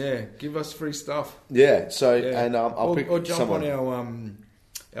 please. Yeah, give us free stuff. Yeah, so, and I'll pick or jump someone on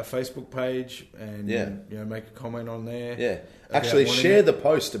our Facebook page and make a comment on there. Yeah. Actually, share the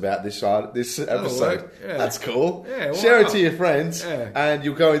post about this episode. Yeah. That's cool. Yeah, share it to your friends, and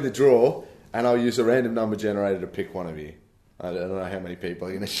you'll go in the draw, and I'll use a random number generator to pick one of you. I don't know how many people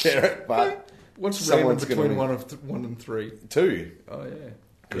are going to share it, but what's random between 1 and 3? 2. Oh, yeah.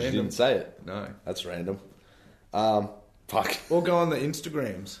 Because you didn't say it. No. That's random. Fuck. Or go on the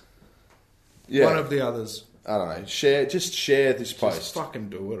Instagrams. Yeah. One of the others. I don't know. Share this post. Just fucking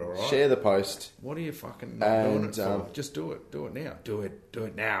do it, alright? Share the post. What are you fucking not doing it for? Just do it. Do it now. Do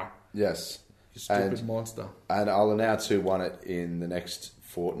it now. Yes. You stupid monster. And I'll announce who won it in the next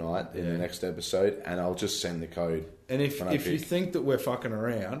fortnight, in the next episode, and I'll just send the code. And if you think that we're fucking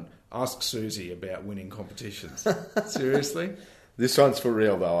around, ask Susie about winning competitions. Seriously? This one's for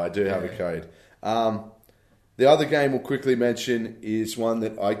real, though. I do have a code. The other game we'll quickly mention is one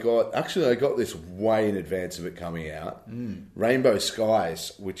that I got. Actually, I got this way in advance of it coming out. Rainbow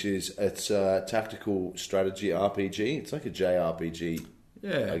Skies, it's a tactical strategy RPG. It's like a JRPG,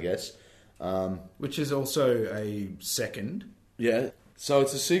 I guess. Which is also a second. Yeah. So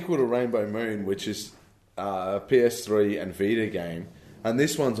it's a sequel to Rainbow Moon, which is a PS3 and Vita game. And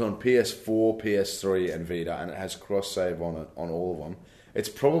this one's on PS4, PS3 and Vita, and it has cross-save on all of them. It's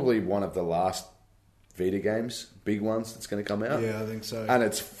probably one of the last Vita games, big ones, that's going to come out. Yeah, I think so. And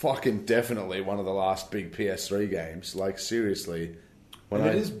it's fucking definitely one of the last big PS3 games. Like, seriously.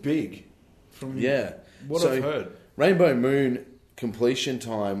 It is big. From what I've heard. Rainbow Moon completion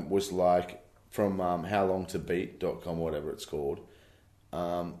time was like, from howlongtobeat.com, whatever it's called,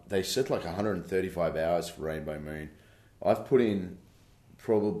 they said like 135 hours for Rainbow Moon. I've put in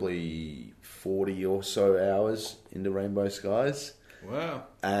probably 40 or so hours into Rainbow Skies. Wow.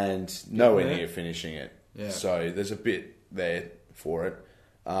 And nowhere near finishing it. Yeah. So there's a bit there for it.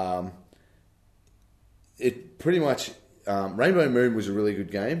 It pretty much... Rainbow Moon was a really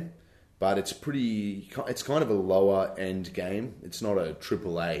good game, but it's kind of a lower end game. It's not a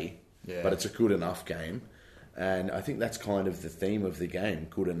AAA, but it's a good enough game. And I think that's kind of the theme of the game,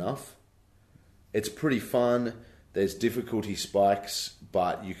 good enough. It's pretty fun. There's difficulty spikes,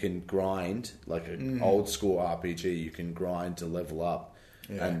 but you can grind, like an old school RPG, you can grind to level up,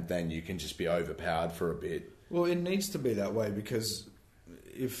 and then you can just be overpowered for a bit. Well, it needs to be that way, because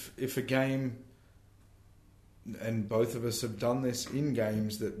if a game and both of us have done this in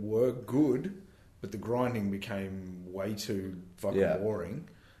games that were good, but the grinding became way too fucking boring.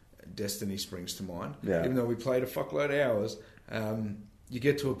 Destiny springs to mind. Yeah. Even though we played a fuckload of hours, you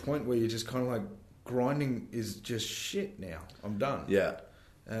get to a point where you're just kind of like, grinding is just shit now. I'm done. Yeah.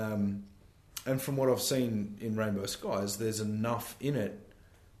 And from what I've seen in Rainbow Skies, there's enough in it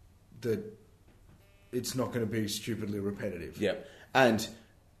that it's not going to be stupidly repetitive. Yeah. And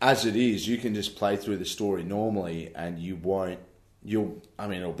as it is, you can just play through the story normally and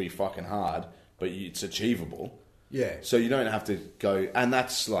it'll be fucking hard, but it's achievable. Yeah. So you don't have to go, and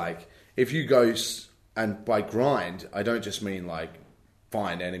that's like, if you go, and by grind, I don't just mean like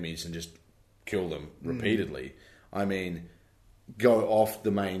find enemies and just kill them repeatedly. I mean, go off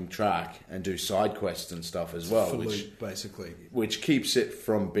the main track and do side quests and stuff as well, which keeps it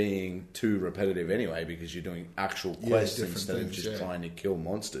from being too repetitive anyway, because you're doing actual quests instead of just trying to kill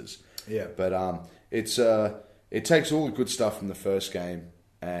monsters. Yeah. But it takes all the good stuff from the first game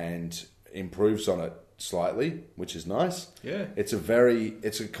and improves on it slightly, which is nice. Yeah. It's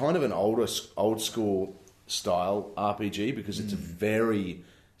a kind of an old school style RPG because it's very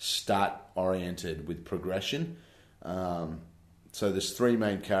stat oriented with progression. So there's 3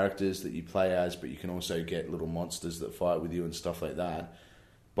 main characters that you play as, but you can also get little monsters that fight with you and stuff like that.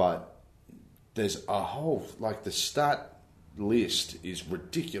 But there's a whole, like, the stat list is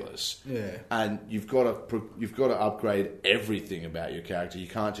ridiculous. Yeah. And you've got to upgrade everything about your character. You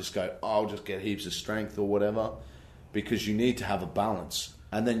can't just go, I'll just get heaps of strength or whatever, because you need to have a balance.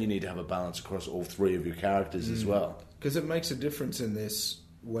 And then you need to have a balance across all 3 of your characters as well. Because it makes a difference in this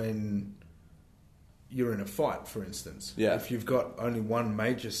when you're in a fight, for instance. Yeah. If you've got only one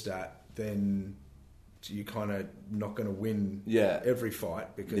major stat, then you're kind of not going to win every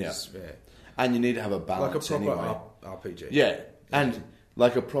fight because... Yeah. And you need to have a balance like a proper anyway. RPG. Yeah, and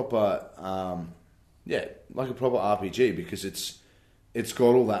like a proper, RPG, because it's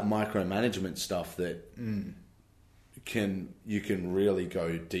got all that micromanagement stuff that you can really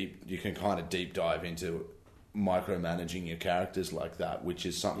go deep. You can kind of deep dive into micromanaging your characters like that, which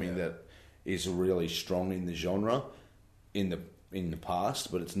is something that is really strong in the genre in the past,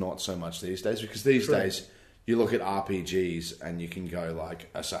 but it's not so much these days, because these days you look at RPGs and you can go like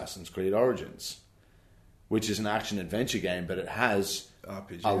Assassin's Creed Origins, which is an action-adventure game, but it has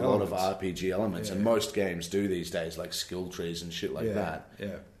a lot of RPG elements, and most games do these days, like skill trees and shit like that.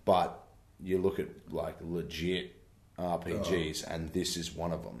 Yeah. But you look at like legit RPGs, and this is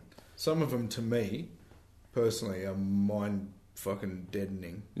one of them. Some of them, to me, personally, are mind fucking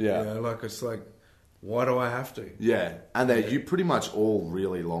deadening. Yeah. You know, like, it's like, why do I have to? Yeah. And they're pretty much all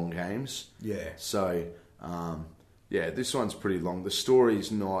really long games. Yeah. So... this one's pretty long. The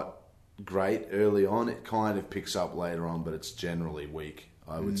story's not great early on. It kind of picks up later on, but it's generally weak,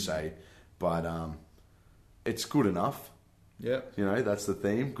 I would say. But it's good enough. Yeah. You know, that's the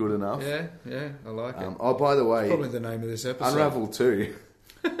theme. Good enough. Yeah, I like it. Oh, by the way... It's probably the name of this episode. Unravel 2.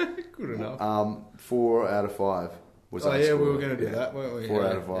 Good enough. 4 out of 5 was that score. We were going to do that, weren't we? 4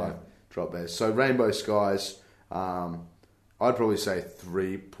 out of 5. Drop there. So Rainbow Skies, I'd probably say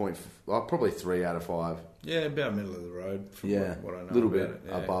 3 out of 5. Yeah, about middle of the road from what I know. A little bit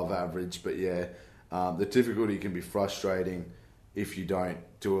about it. above average, but the difficulty can be frustrating if you don't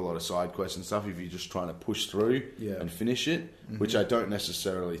do a lot of side quests and stuff, if you're just trying to push through and finish it, which I don't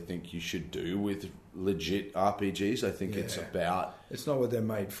necessarily think you should do with legit RPGs. I think it's not what they're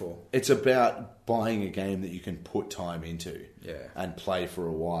made for. It's about buying a game that you can put time into and play for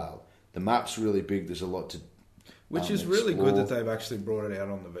a while. The map's really big, there's a lot to Which is really good that they've actually brought it out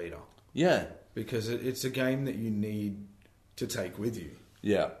on the Vita. Yeah. Because it's a game that you need to take with you.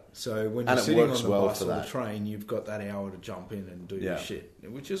 Yeah. So when you're sitting on the bus or the train, you've got that hour to jump in and do your shit,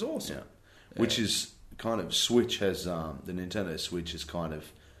 which is awesome. Yeah. Which is kind of... Switch has... the Nintendo Switch is kind of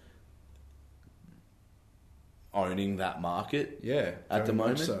owning that market at the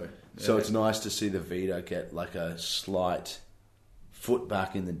moment. So it's nice to see the Vita get like a slight foot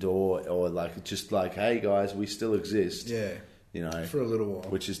back in the door, or like just like, hey guys, we still exist. Yeah. You know, for a little while.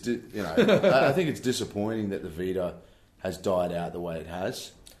 Which is, I think it's disappointing that the Vita has died out the way it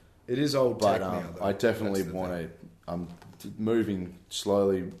has. It is old tech now, though. I definitely want to... I'm moving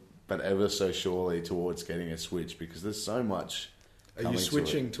slowly, but ever so surely, towards getting a Switch, because there's so much... Are you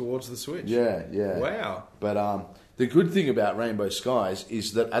switching towards the Switch? Yeah. Wow. But the good thing about Rainbow Skies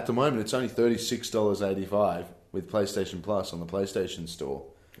is that at the moment it's only $36.85 with PlayStation Plus on the PlayStation Store.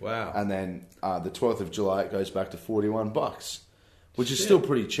 Wow. And then the 12th of July it goes back to $41, which is still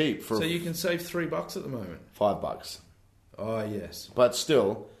pretty cheap. So you can save $3 at the moment? $5. Oh, yes. But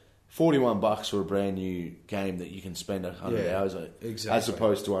still, $41 for a brand new game that you can spend 100 Yeah, hours on, exactly. as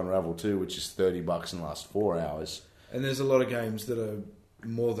opposed to Unravel 2, which is $30 in the last 4 hours. And there's a lot of games that are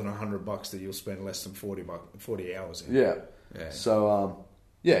more than $100 that you'll spend less than 40 hours in. Yeah. Yeah. So,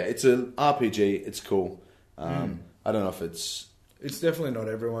 it's an RPG. It's cool. I don't know if it's... It's definitely not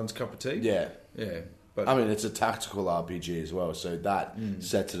everyone's cup of tea. Yeah. Yeah. But I mean, it's a tactical RPG as well, so that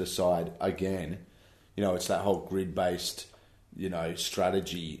sets it aside again. You know, it's that whole grid-based,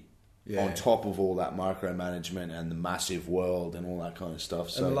 strategy on top of all that micromanagement and the massive world and all that kind of stuff.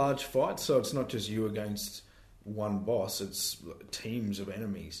 So and large fights, so it's not just you against one boss, it's teams of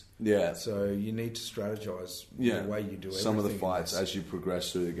enemies. yeah, So you need to strategize the way you do everything. some of the in fights this, as you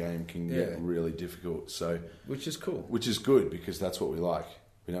progress through the game can Yeah. get really difficult. So, which is cool. which is good because that's what we like.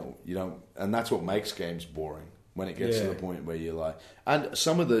 You don't, and that's what makes games boring when it gets to Yeah. the point where you're like, and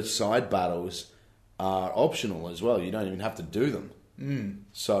some of the side battles are optional as well. You don't even have to do them.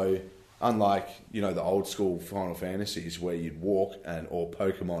 So, unlike the old school Final Fantasies where you'd walk or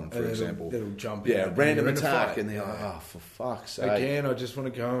Pokemon, for example, it'll jump. yeah, out and random you're in a attack, fight. and they're like, oh, for fuck's sake. Again, I just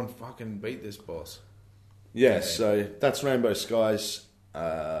want to go and fucking beat this boss. Yeah, Yeah. so that's Rainbow Skies.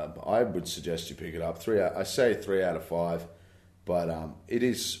 I would suggest you pick it up. I say 3 out of 5, but it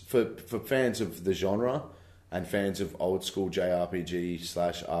is for fans of the genre and fans of old school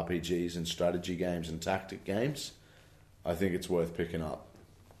JRPG/RPGs and strategy games and tactic games. I think it's worth picking up.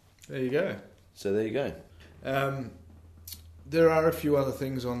 There you go. So there you go. There are a few other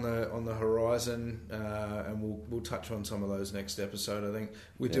things on the horizon, and we'll touch on some of those next episode. I think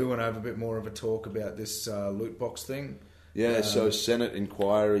we do want to have a bit more of a talk about this loot box thing. Yeah, so Senate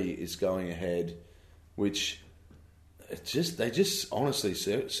inquiry is going ahead, which honestly,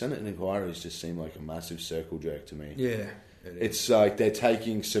 Senate inquiries just seem like a massive circle jerk to me. Yeah, It's like they're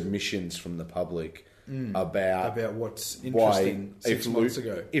taking submissions from the public about what's why interesting 6 months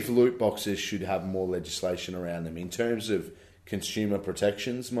ago. if loot boxes should have more legislation around them in terms of consumer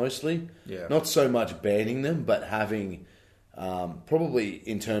protections mostly. Yeah. Not so much banning them, but having probably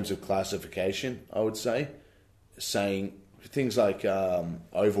in terms of classification, I would say, saying things like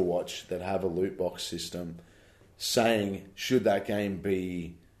Overwatch that have a loot box system, saying should that game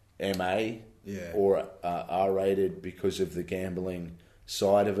be MA or R-rated because of the gambling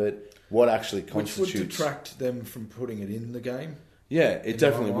side of it. What actually Which constitutes... would detract them from putting it in the game. Yeah, it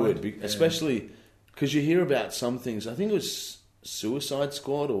definitely my would, mind. especially because you hear about some things. I think it was Suicide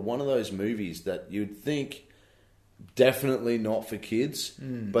Squad or one of those movies that you'd think definitely not for kids,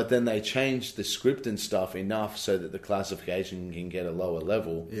 but then they changed the script and stuff enough so that the classification can get a lower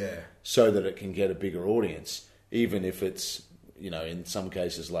level, so that it can get a bigger audience, even if it's in some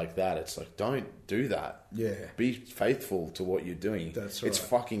cases like that, it's like, don't do that. Yeah. Be faithful to what you're doing. That's It's right.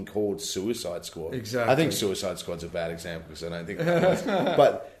 fucking called Suicide Squad. Exactly. I think Suicide Squad's a bad example because I don't think that was.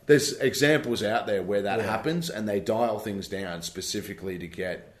 But there's examples out there where that happens and they dial things down specifically to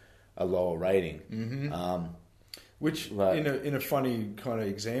get a lower rating. Mm-hmm. Which, Right. in a funny kind of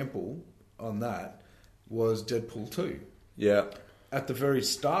example on that, was Deadpool 2. Yeah. At the very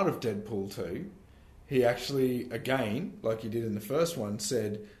start of Deadpool 2, he actually, again, like he did in the first one,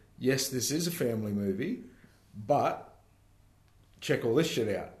 said, yes, this is a family movie, but check all this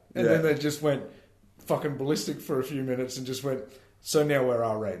shit out. And then they just went fucking ballistic for a few minutes and just went, so now we're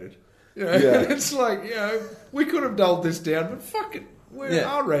R-rated. It's like, we could have dulled this down, but fuck it. We're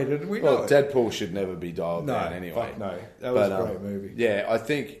R-rated and we know it. Deadpool should never be dialed down anyway. Fuck no. That was a great movie. Yeah, I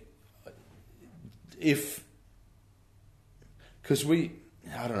think because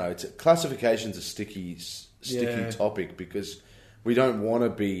I don't know, classification's a sticky topic because we don't want to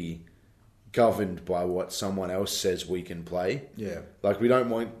be governed by what someone else says we can play. Yeah. Like, we don't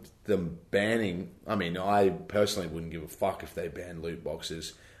want them banning... I mean, I personally wouldn't give a fuck if they banned loot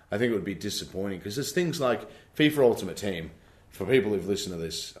boxes. I think it would be disappointing because there's things like FIFA Ultimate Team. For people who've listened to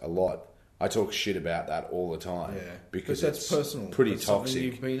this a lot, I talk shit about that all the time. Yeah. Because that's it's personal. pretty That's something toxic.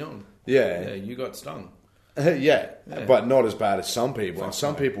 You've been on. Yeah. Yeah, you got stung. Yeah, but not as bad as some people. And Fuck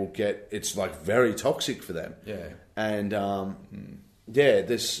some no. people it's like very toxic for them. Yeah. And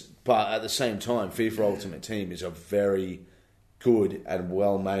but at the same time, FIFA Ultimate Team is a very good and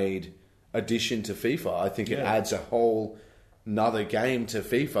well-made addition to FIFA. I think it adds a whole another game to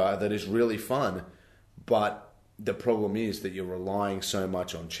FIFA that is really fun. But the problem is that you're relying so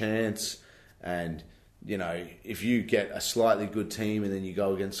much on chance and... if you get a slightly good team and then you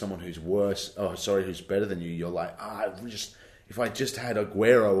go against someone who's who's better than you, you're like, if I just had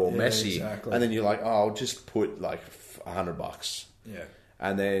Aguero or Messi, exactly. and then you're like, I'll just put like $100. Yeah.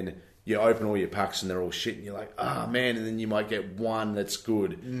 And then you open all your packs and they're all shit, and you're like, man, and then you might get one that's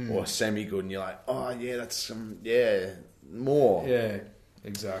good or semi-good, and you're like, that's more. Yeah.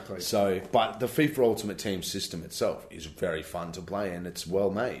 exactly. So, but the FIFA Ultimate Team system itself is very fun to play and it's well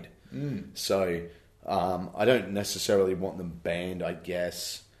made. So, I don't necessarily want them banned, I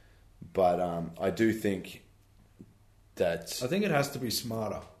guess, but I do think that I think it has to be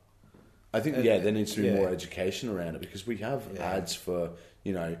smarter. there needs to be yeah. more education around it because we have Yeah. ads for,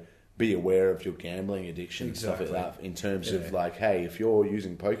 be aware of your gambling addiction and stuff Exactly. like that in terms Yeah. of like, hey, if you're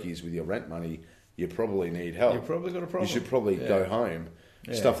using pokies with your rent money, you probably need help. You've probably got a problem. You should probably Yeah. go home.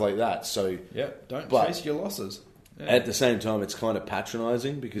 Yeah. Stuff like that. So Yep, don't But- chase your losses. Yeah. at the same time, it's kind of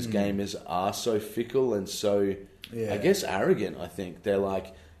patronising because gamers are so fickle and so, Yeah. I guess, arrogant. I think they're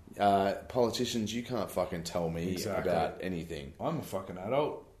like politicians. You can't fucking tell me Exactly. about anything. I'm a fucking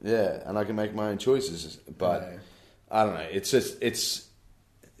adult. Yeah, and I can make my own choices. But Yeah. I don't know. It's.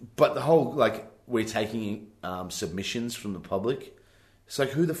 But the whole we're taking submissions from the public. It's like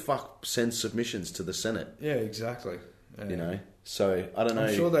who the fuck sends submissions to the Senate? Yeah, exactly. Yeah. So I don't know.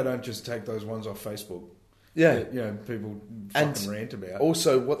 I'm sure they don't just take those ones off Facebook. Yeah. that, people And fucking rant about.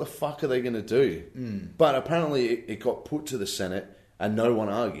 Also, what the fuck are they going to do? But apparently, it got put to the Senate, and no one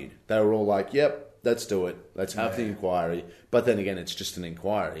argued. They were all like, "Yep, let's do it. Let's have the inquiry." But then again, it's just an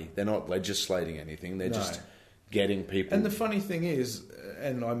inquiry. They're not legislating anything. They're No. just getting people. And the funny thing is,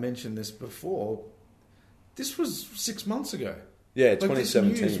 and I mentioned this before, this was 6 months ago. Yeah, This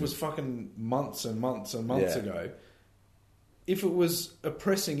 2017 news was fucking months and months and months Yeah. ago. If it was a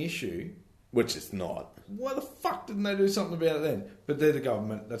pressing issue, which it's not. why the fuck didn't they do something about it then? But they're the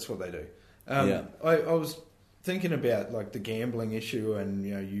government. That's what they do. Yeah. I was thinking about the gambling issue and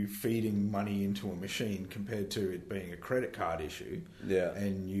you feeding money into a machine compared to it being a credit card issue. Yeah.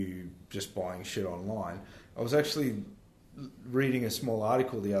 And you just buying shit online. I was actually reading a small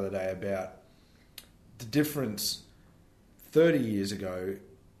article the other day about the difference 30 years ago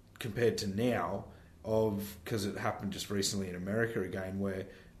compared to now because it happened just recently in America again, where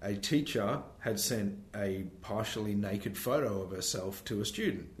a teacher had sent a partially naked photo of herself to a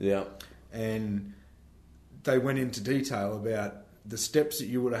student. Yeah. And they went into detail about the steps that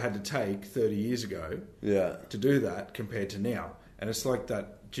you would have had to take 30 years ago Yeah. to do that compared to now. And it's like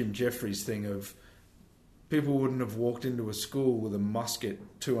that Jim Jeffries thing of people wouldn't have walked into a school with a musket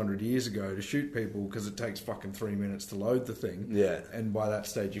 200 years ago to shoot people because it takes fucking 3 minutes to load the thing. Yeah. And by that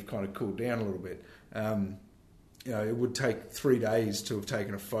stage, you've kind of cooled down a little bit. It would take 3 days to have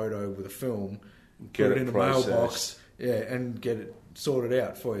taken a photo with a film, Get put it it in a processed. mailbox, and get it sorted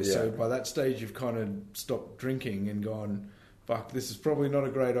out for you. Yeah. So by that stage, you've kind of stopped drinking and gone, fuck, this is probably not a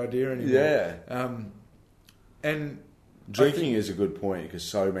great idea anymore. Yeah. And Drinking is a good point because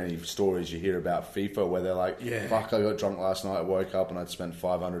so many stories you hear about FIFA where they're like, Yeah. fuck, I got drunk last night, I woke up and I'd spent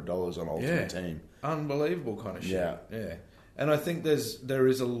 $500 on Ultimate Team. Unbelievable kind of shit. Yeah. And I think there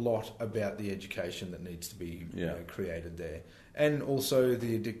is a lot about the education that needs to be Yeah. created there. And also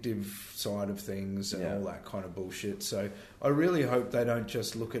the addictive side of things and Yeah. all that kind of bullshit. So I really hope they don't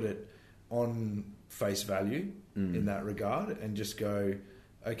just look at it on face value in that regard and just go,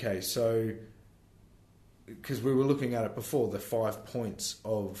 okay, so... Because we were looking at it before, the 5 points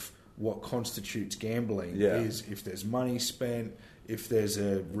of what constitutes gambling is if there's money spent, if there's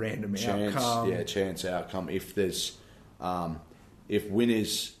a random outcome. Yeah, chance outcome. If there's, if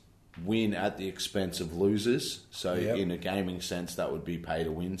winners win at the expense of losers, so Yep. in a gaming sense, that would be pay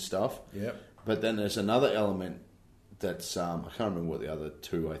to win stuff. Yep. But then there's another element that's I can't remember what the other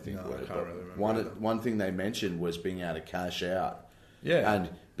two I think No, I were. can't but really remember either. one thing they mentioned was being able to cash out. Yeah. And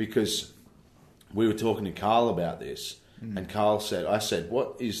because we were talking to Carl about this, and Carl said, I said,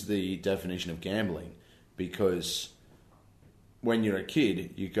 what is the definition of gambling? Because when you're a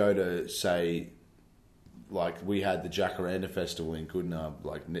kid, you go to, say, like we had the Jacaranda Festival in Goodna,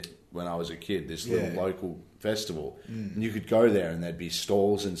 like when I was a kid, this little local festival. And you could go there and there'd be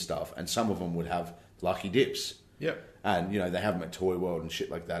stalls and stuff, and some of them would have lucky dips. Yep. And, they have them at Toy World and shit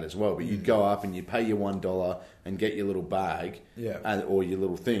like that as well. But you'd go up and you pay your $1 and get your little bag or your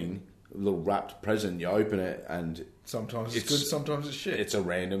little thing, little wrapped present. You open it and Sometimes it's good, sometimes it's shit. it's a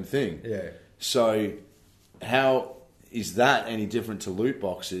random thing. Yeah. So how is that any different to loot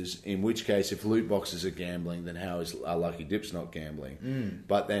boxes? In which case, if loot boxes are gambling, then how is Lucky Dips not gambling?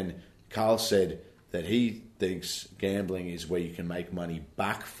 But then Carl said that he thinks gambling is where you can make money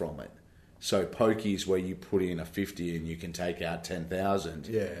back from it. So pokey is where you put in a 50 and you can take out 10,000.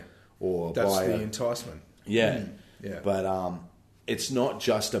 Yeah. Or That's buy the a, enticement. yeah. Yeah. But it's not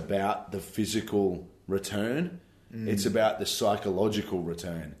just about the physical return. It's about the psychological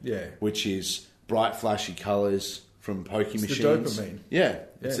return. Yeah. Which is bright, flashy colours from pokey It's the machines. dopamine. Yeah.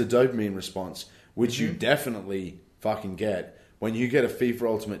 It's Yeah. the dopamine response, which you definitely fucking get. When you get a FIFA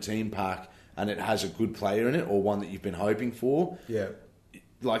Ultimate Team pack and it has a good player in it or one that you've been hoping for, Yeah.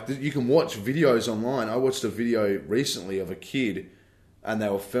 like you can watch videos online. I watched a video recently of a kid, and they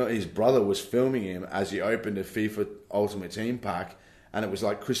were his brother was filming him as he opened a FIFA Ultimate Team pack, and it was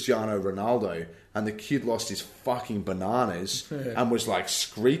like Cristiano Ronaldo, and the kid lost his fucking bananas and was like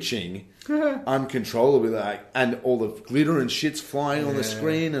screeching uncontrollably, like, and all the glitter and shit's flying on the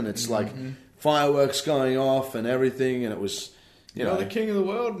screen, and it's like fireworks going off and everything, and it was, You're the king of the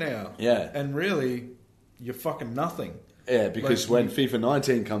world now. Yeah. And really, you're fucking nothing. Yeah, because when FIFA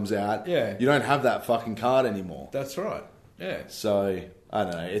 19 comes out, you don't have that fucking card anymore. That's right. Yeah. So, I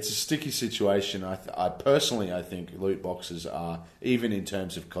don't know. It's a sticky situation. I personally think loot boxes are, even in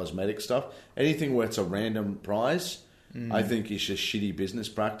terms of cosmetic stuff, anything where it's a random prize, I think is just shitty business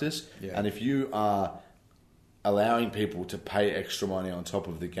practice. Yeah. And if you are allowing people to pay extra money on top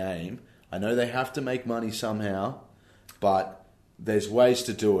of the game, I know they have to make money somehow, but there's ways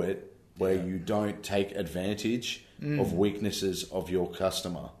to do it where you don't take advantage of weaknesses of your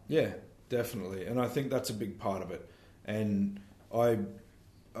customer. Yeah, definitely. And I think that's a big part of it. And I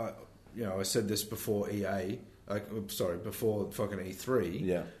said this before EA, before fucking E3.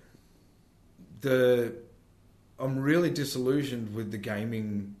 Yeah. I'm really disillusioned with the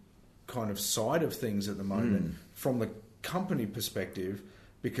gaming kind of side of things at the moment from the company perspective,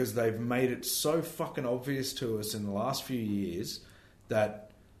 because they've made it so fucking obvious to us in the last few years that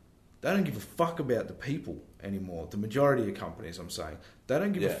they don't give a fuck about the people anymore. The majority of companies, I'm saying. They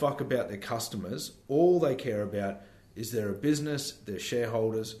don't give a fuck about their customers. All they care about is they're a business, they're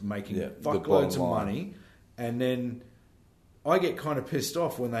shareholders making fuckloads of money. And then I get kind of pissed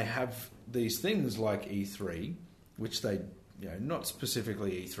off when they have these things like E3, which they, not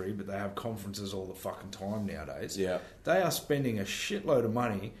specifically E3, but they have conferences all the fucking time nowadays. Yeah. They are spending a shitload of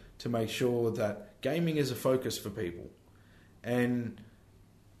money to make sure that gaming is a focus for people. And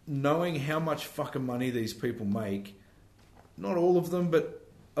knowing how much fucking money these people make, not all of them, but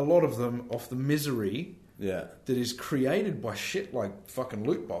a lot of them, off the misery that is created by shit like fucking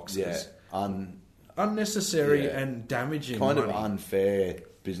loot boxes. Yeah. Unnecessary and damaging kind money. of unfair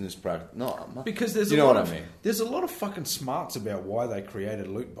business practice. Because there's there's a lot of fucking smarts about why they created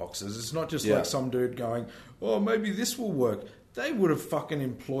loot boxes. It's not just like some dude going, oh, maybe this will work. They would have fucking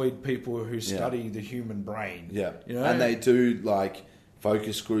employed people who study the human brain. Yeah. And they do like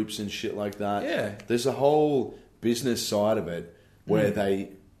focus groups and shit like that. Yeah. There's a whole business side of it where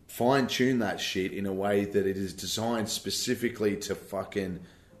they fine-tune that shit in a way that it is designed specifically to fucking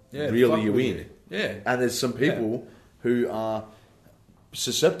reel you in. Yeah. And there's some people who are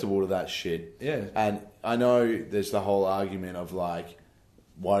susceptible to that shit. Yeah. And I know there's the whole argument of like,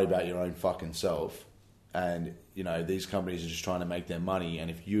 worry about your own fucking self. And, these companies are just trying to make their money. And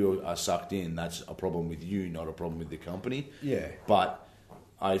if you are sucked in, that's a problem with you, not a problem with the company. Yeah. But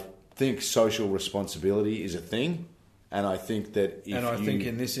I think social responsibility is a thing. And I think that I think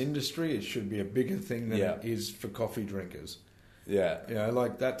in this industry, it should be a bigger thing than it is for coffee drinkers. Yeah.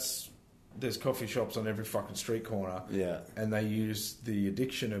 There's coffee shops on every fucking street corner. Yeah. And they use the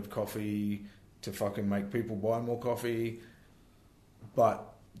addiction of coffee to fucking make people buy more coffee. But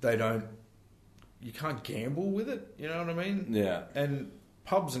you can't gamble with it, you know what I mean? Yeah. And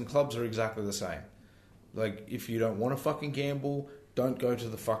pubs and clubs are exactly the same. Like, if you don't want to fucking gamble, don't go to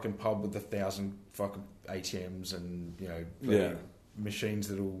the fucking pub with 1,000 fucking ATMs and, machines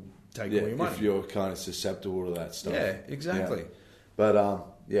that'll take all your money. If you're kind of susceptible to that stuff. Yeah, exactly. Yeah. But,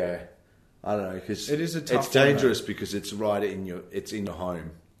 I don't know, because it's dangerous because it's right in your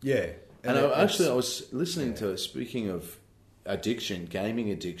home. Yeah. And I was listening to, speaking of addiction,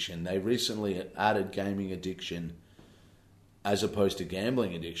 gaming addiction, they recently added gaming addiction as opposed to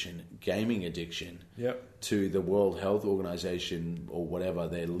gambling addiction, gaming addiction to the World Health Organization or whatever,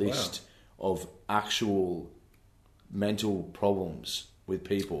 their list of actual mental problems with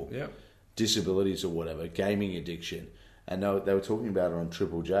people, disabilities or whatever, gaming addiction. And they were talking about it on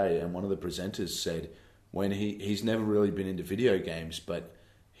Triple J, and one of the presenters said when he's never really been into video games, but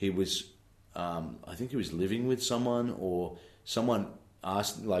he was, I think he was living with someone, or someone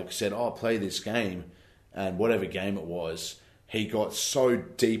said, oh, play this game, and whatever game it was, he got so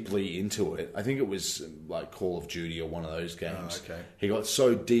deeply into it. I think it was like Call of Duty or one of those games. Oh, okay. He got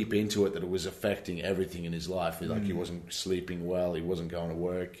so deep into it that it was affecting everything in his life. Like he wasn't sleeping well, he wasn't going to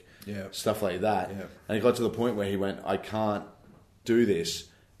work, stuff like that. Yeah. And he got to the point where he went, I can't do this.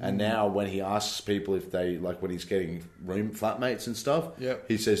 And now when he asks people if they, like when he's getting flatmates and stuff,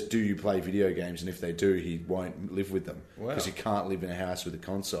 he says, do you play video games? And if they do, he won't live with them. Because he can't live in a house with a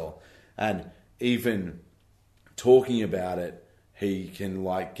console. And even talking about it, he can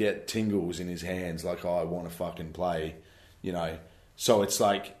like get tingles in his hands, like, oh, I want to fucking play, So it's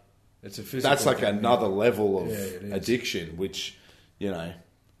like, it's a physical that's like thing, another level of addiction, which,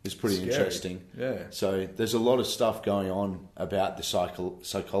 is pretty Scary. interesting. Yeah. So there's a lot of stuff going on about the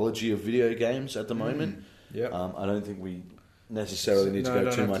psychology of video games at the moment. Yep. I don't think we necessarily need to No, go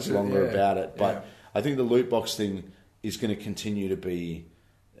don't too have to much do it, longer yeah. about it, but Yeah. I think the loot box thing is going to continue to be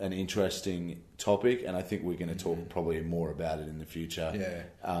an interesting topic, and I think we're going to talk probably more about it in the future. Yeah.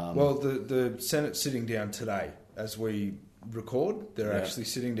 Well, the Senate's sitting down today as we record. They're Yeah. actually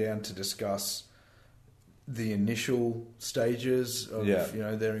sitting down to discuss the initial stages of Yeah.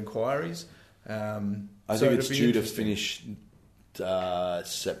 their inquiries. I So think it's it'll be due to interesting. finish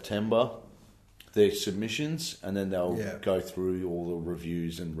September, their submissions, and then they'll Yeah. go through all the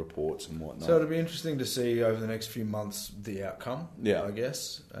reviews and reports and whatnot. So it'll be interesting to see over the next few months the outcome. Yeah. I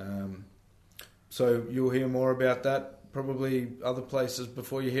guess. So you'll hear more about that probably other places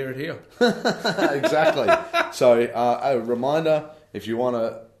before you hear it here. Exactly. So a reminder, if you want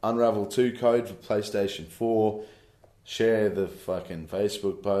to Unravel 2 code for PlayStation 4, share the fucking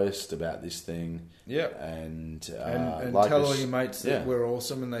Facebook post about this thing. Yeah. And, And like tell us. all your mates that Yeah. we're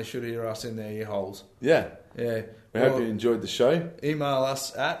awesome and they should hear us in their ear holes. Yeah. Yeah. We hope you enjoyed the show. Email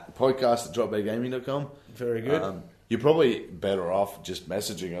us at Podcast@dropbeargaming.com. very good. You're probably better off just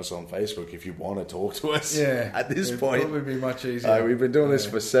messaging us on Facebook if you want to talk to us. yeah. At this It'd point, probably be much easier. we've been doing this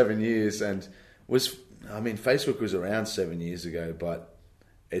Yeah. for 7 years, and Facebook was around 7 years ago, but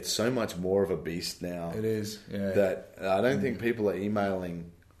it's so much more of a beast now It is. Yeah. that I don't think people are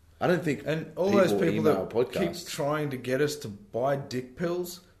emailing. I don't think and all those people email that podcasts. keep trying to get us to buy dick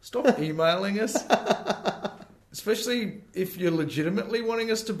pills, stop emailing us. Especially if you're legitimately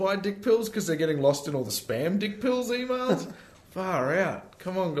wanting us to buy dick pills because they're getting lost in all the spam dick pills emails. Far out.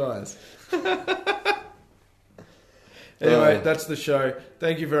 Come on, guys. Anyway, that's the show.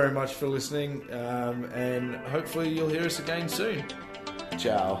 Thank you very much for listening, and hopefully you'll hear us again soon.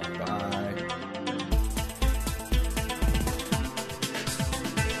 Ciao. Bye.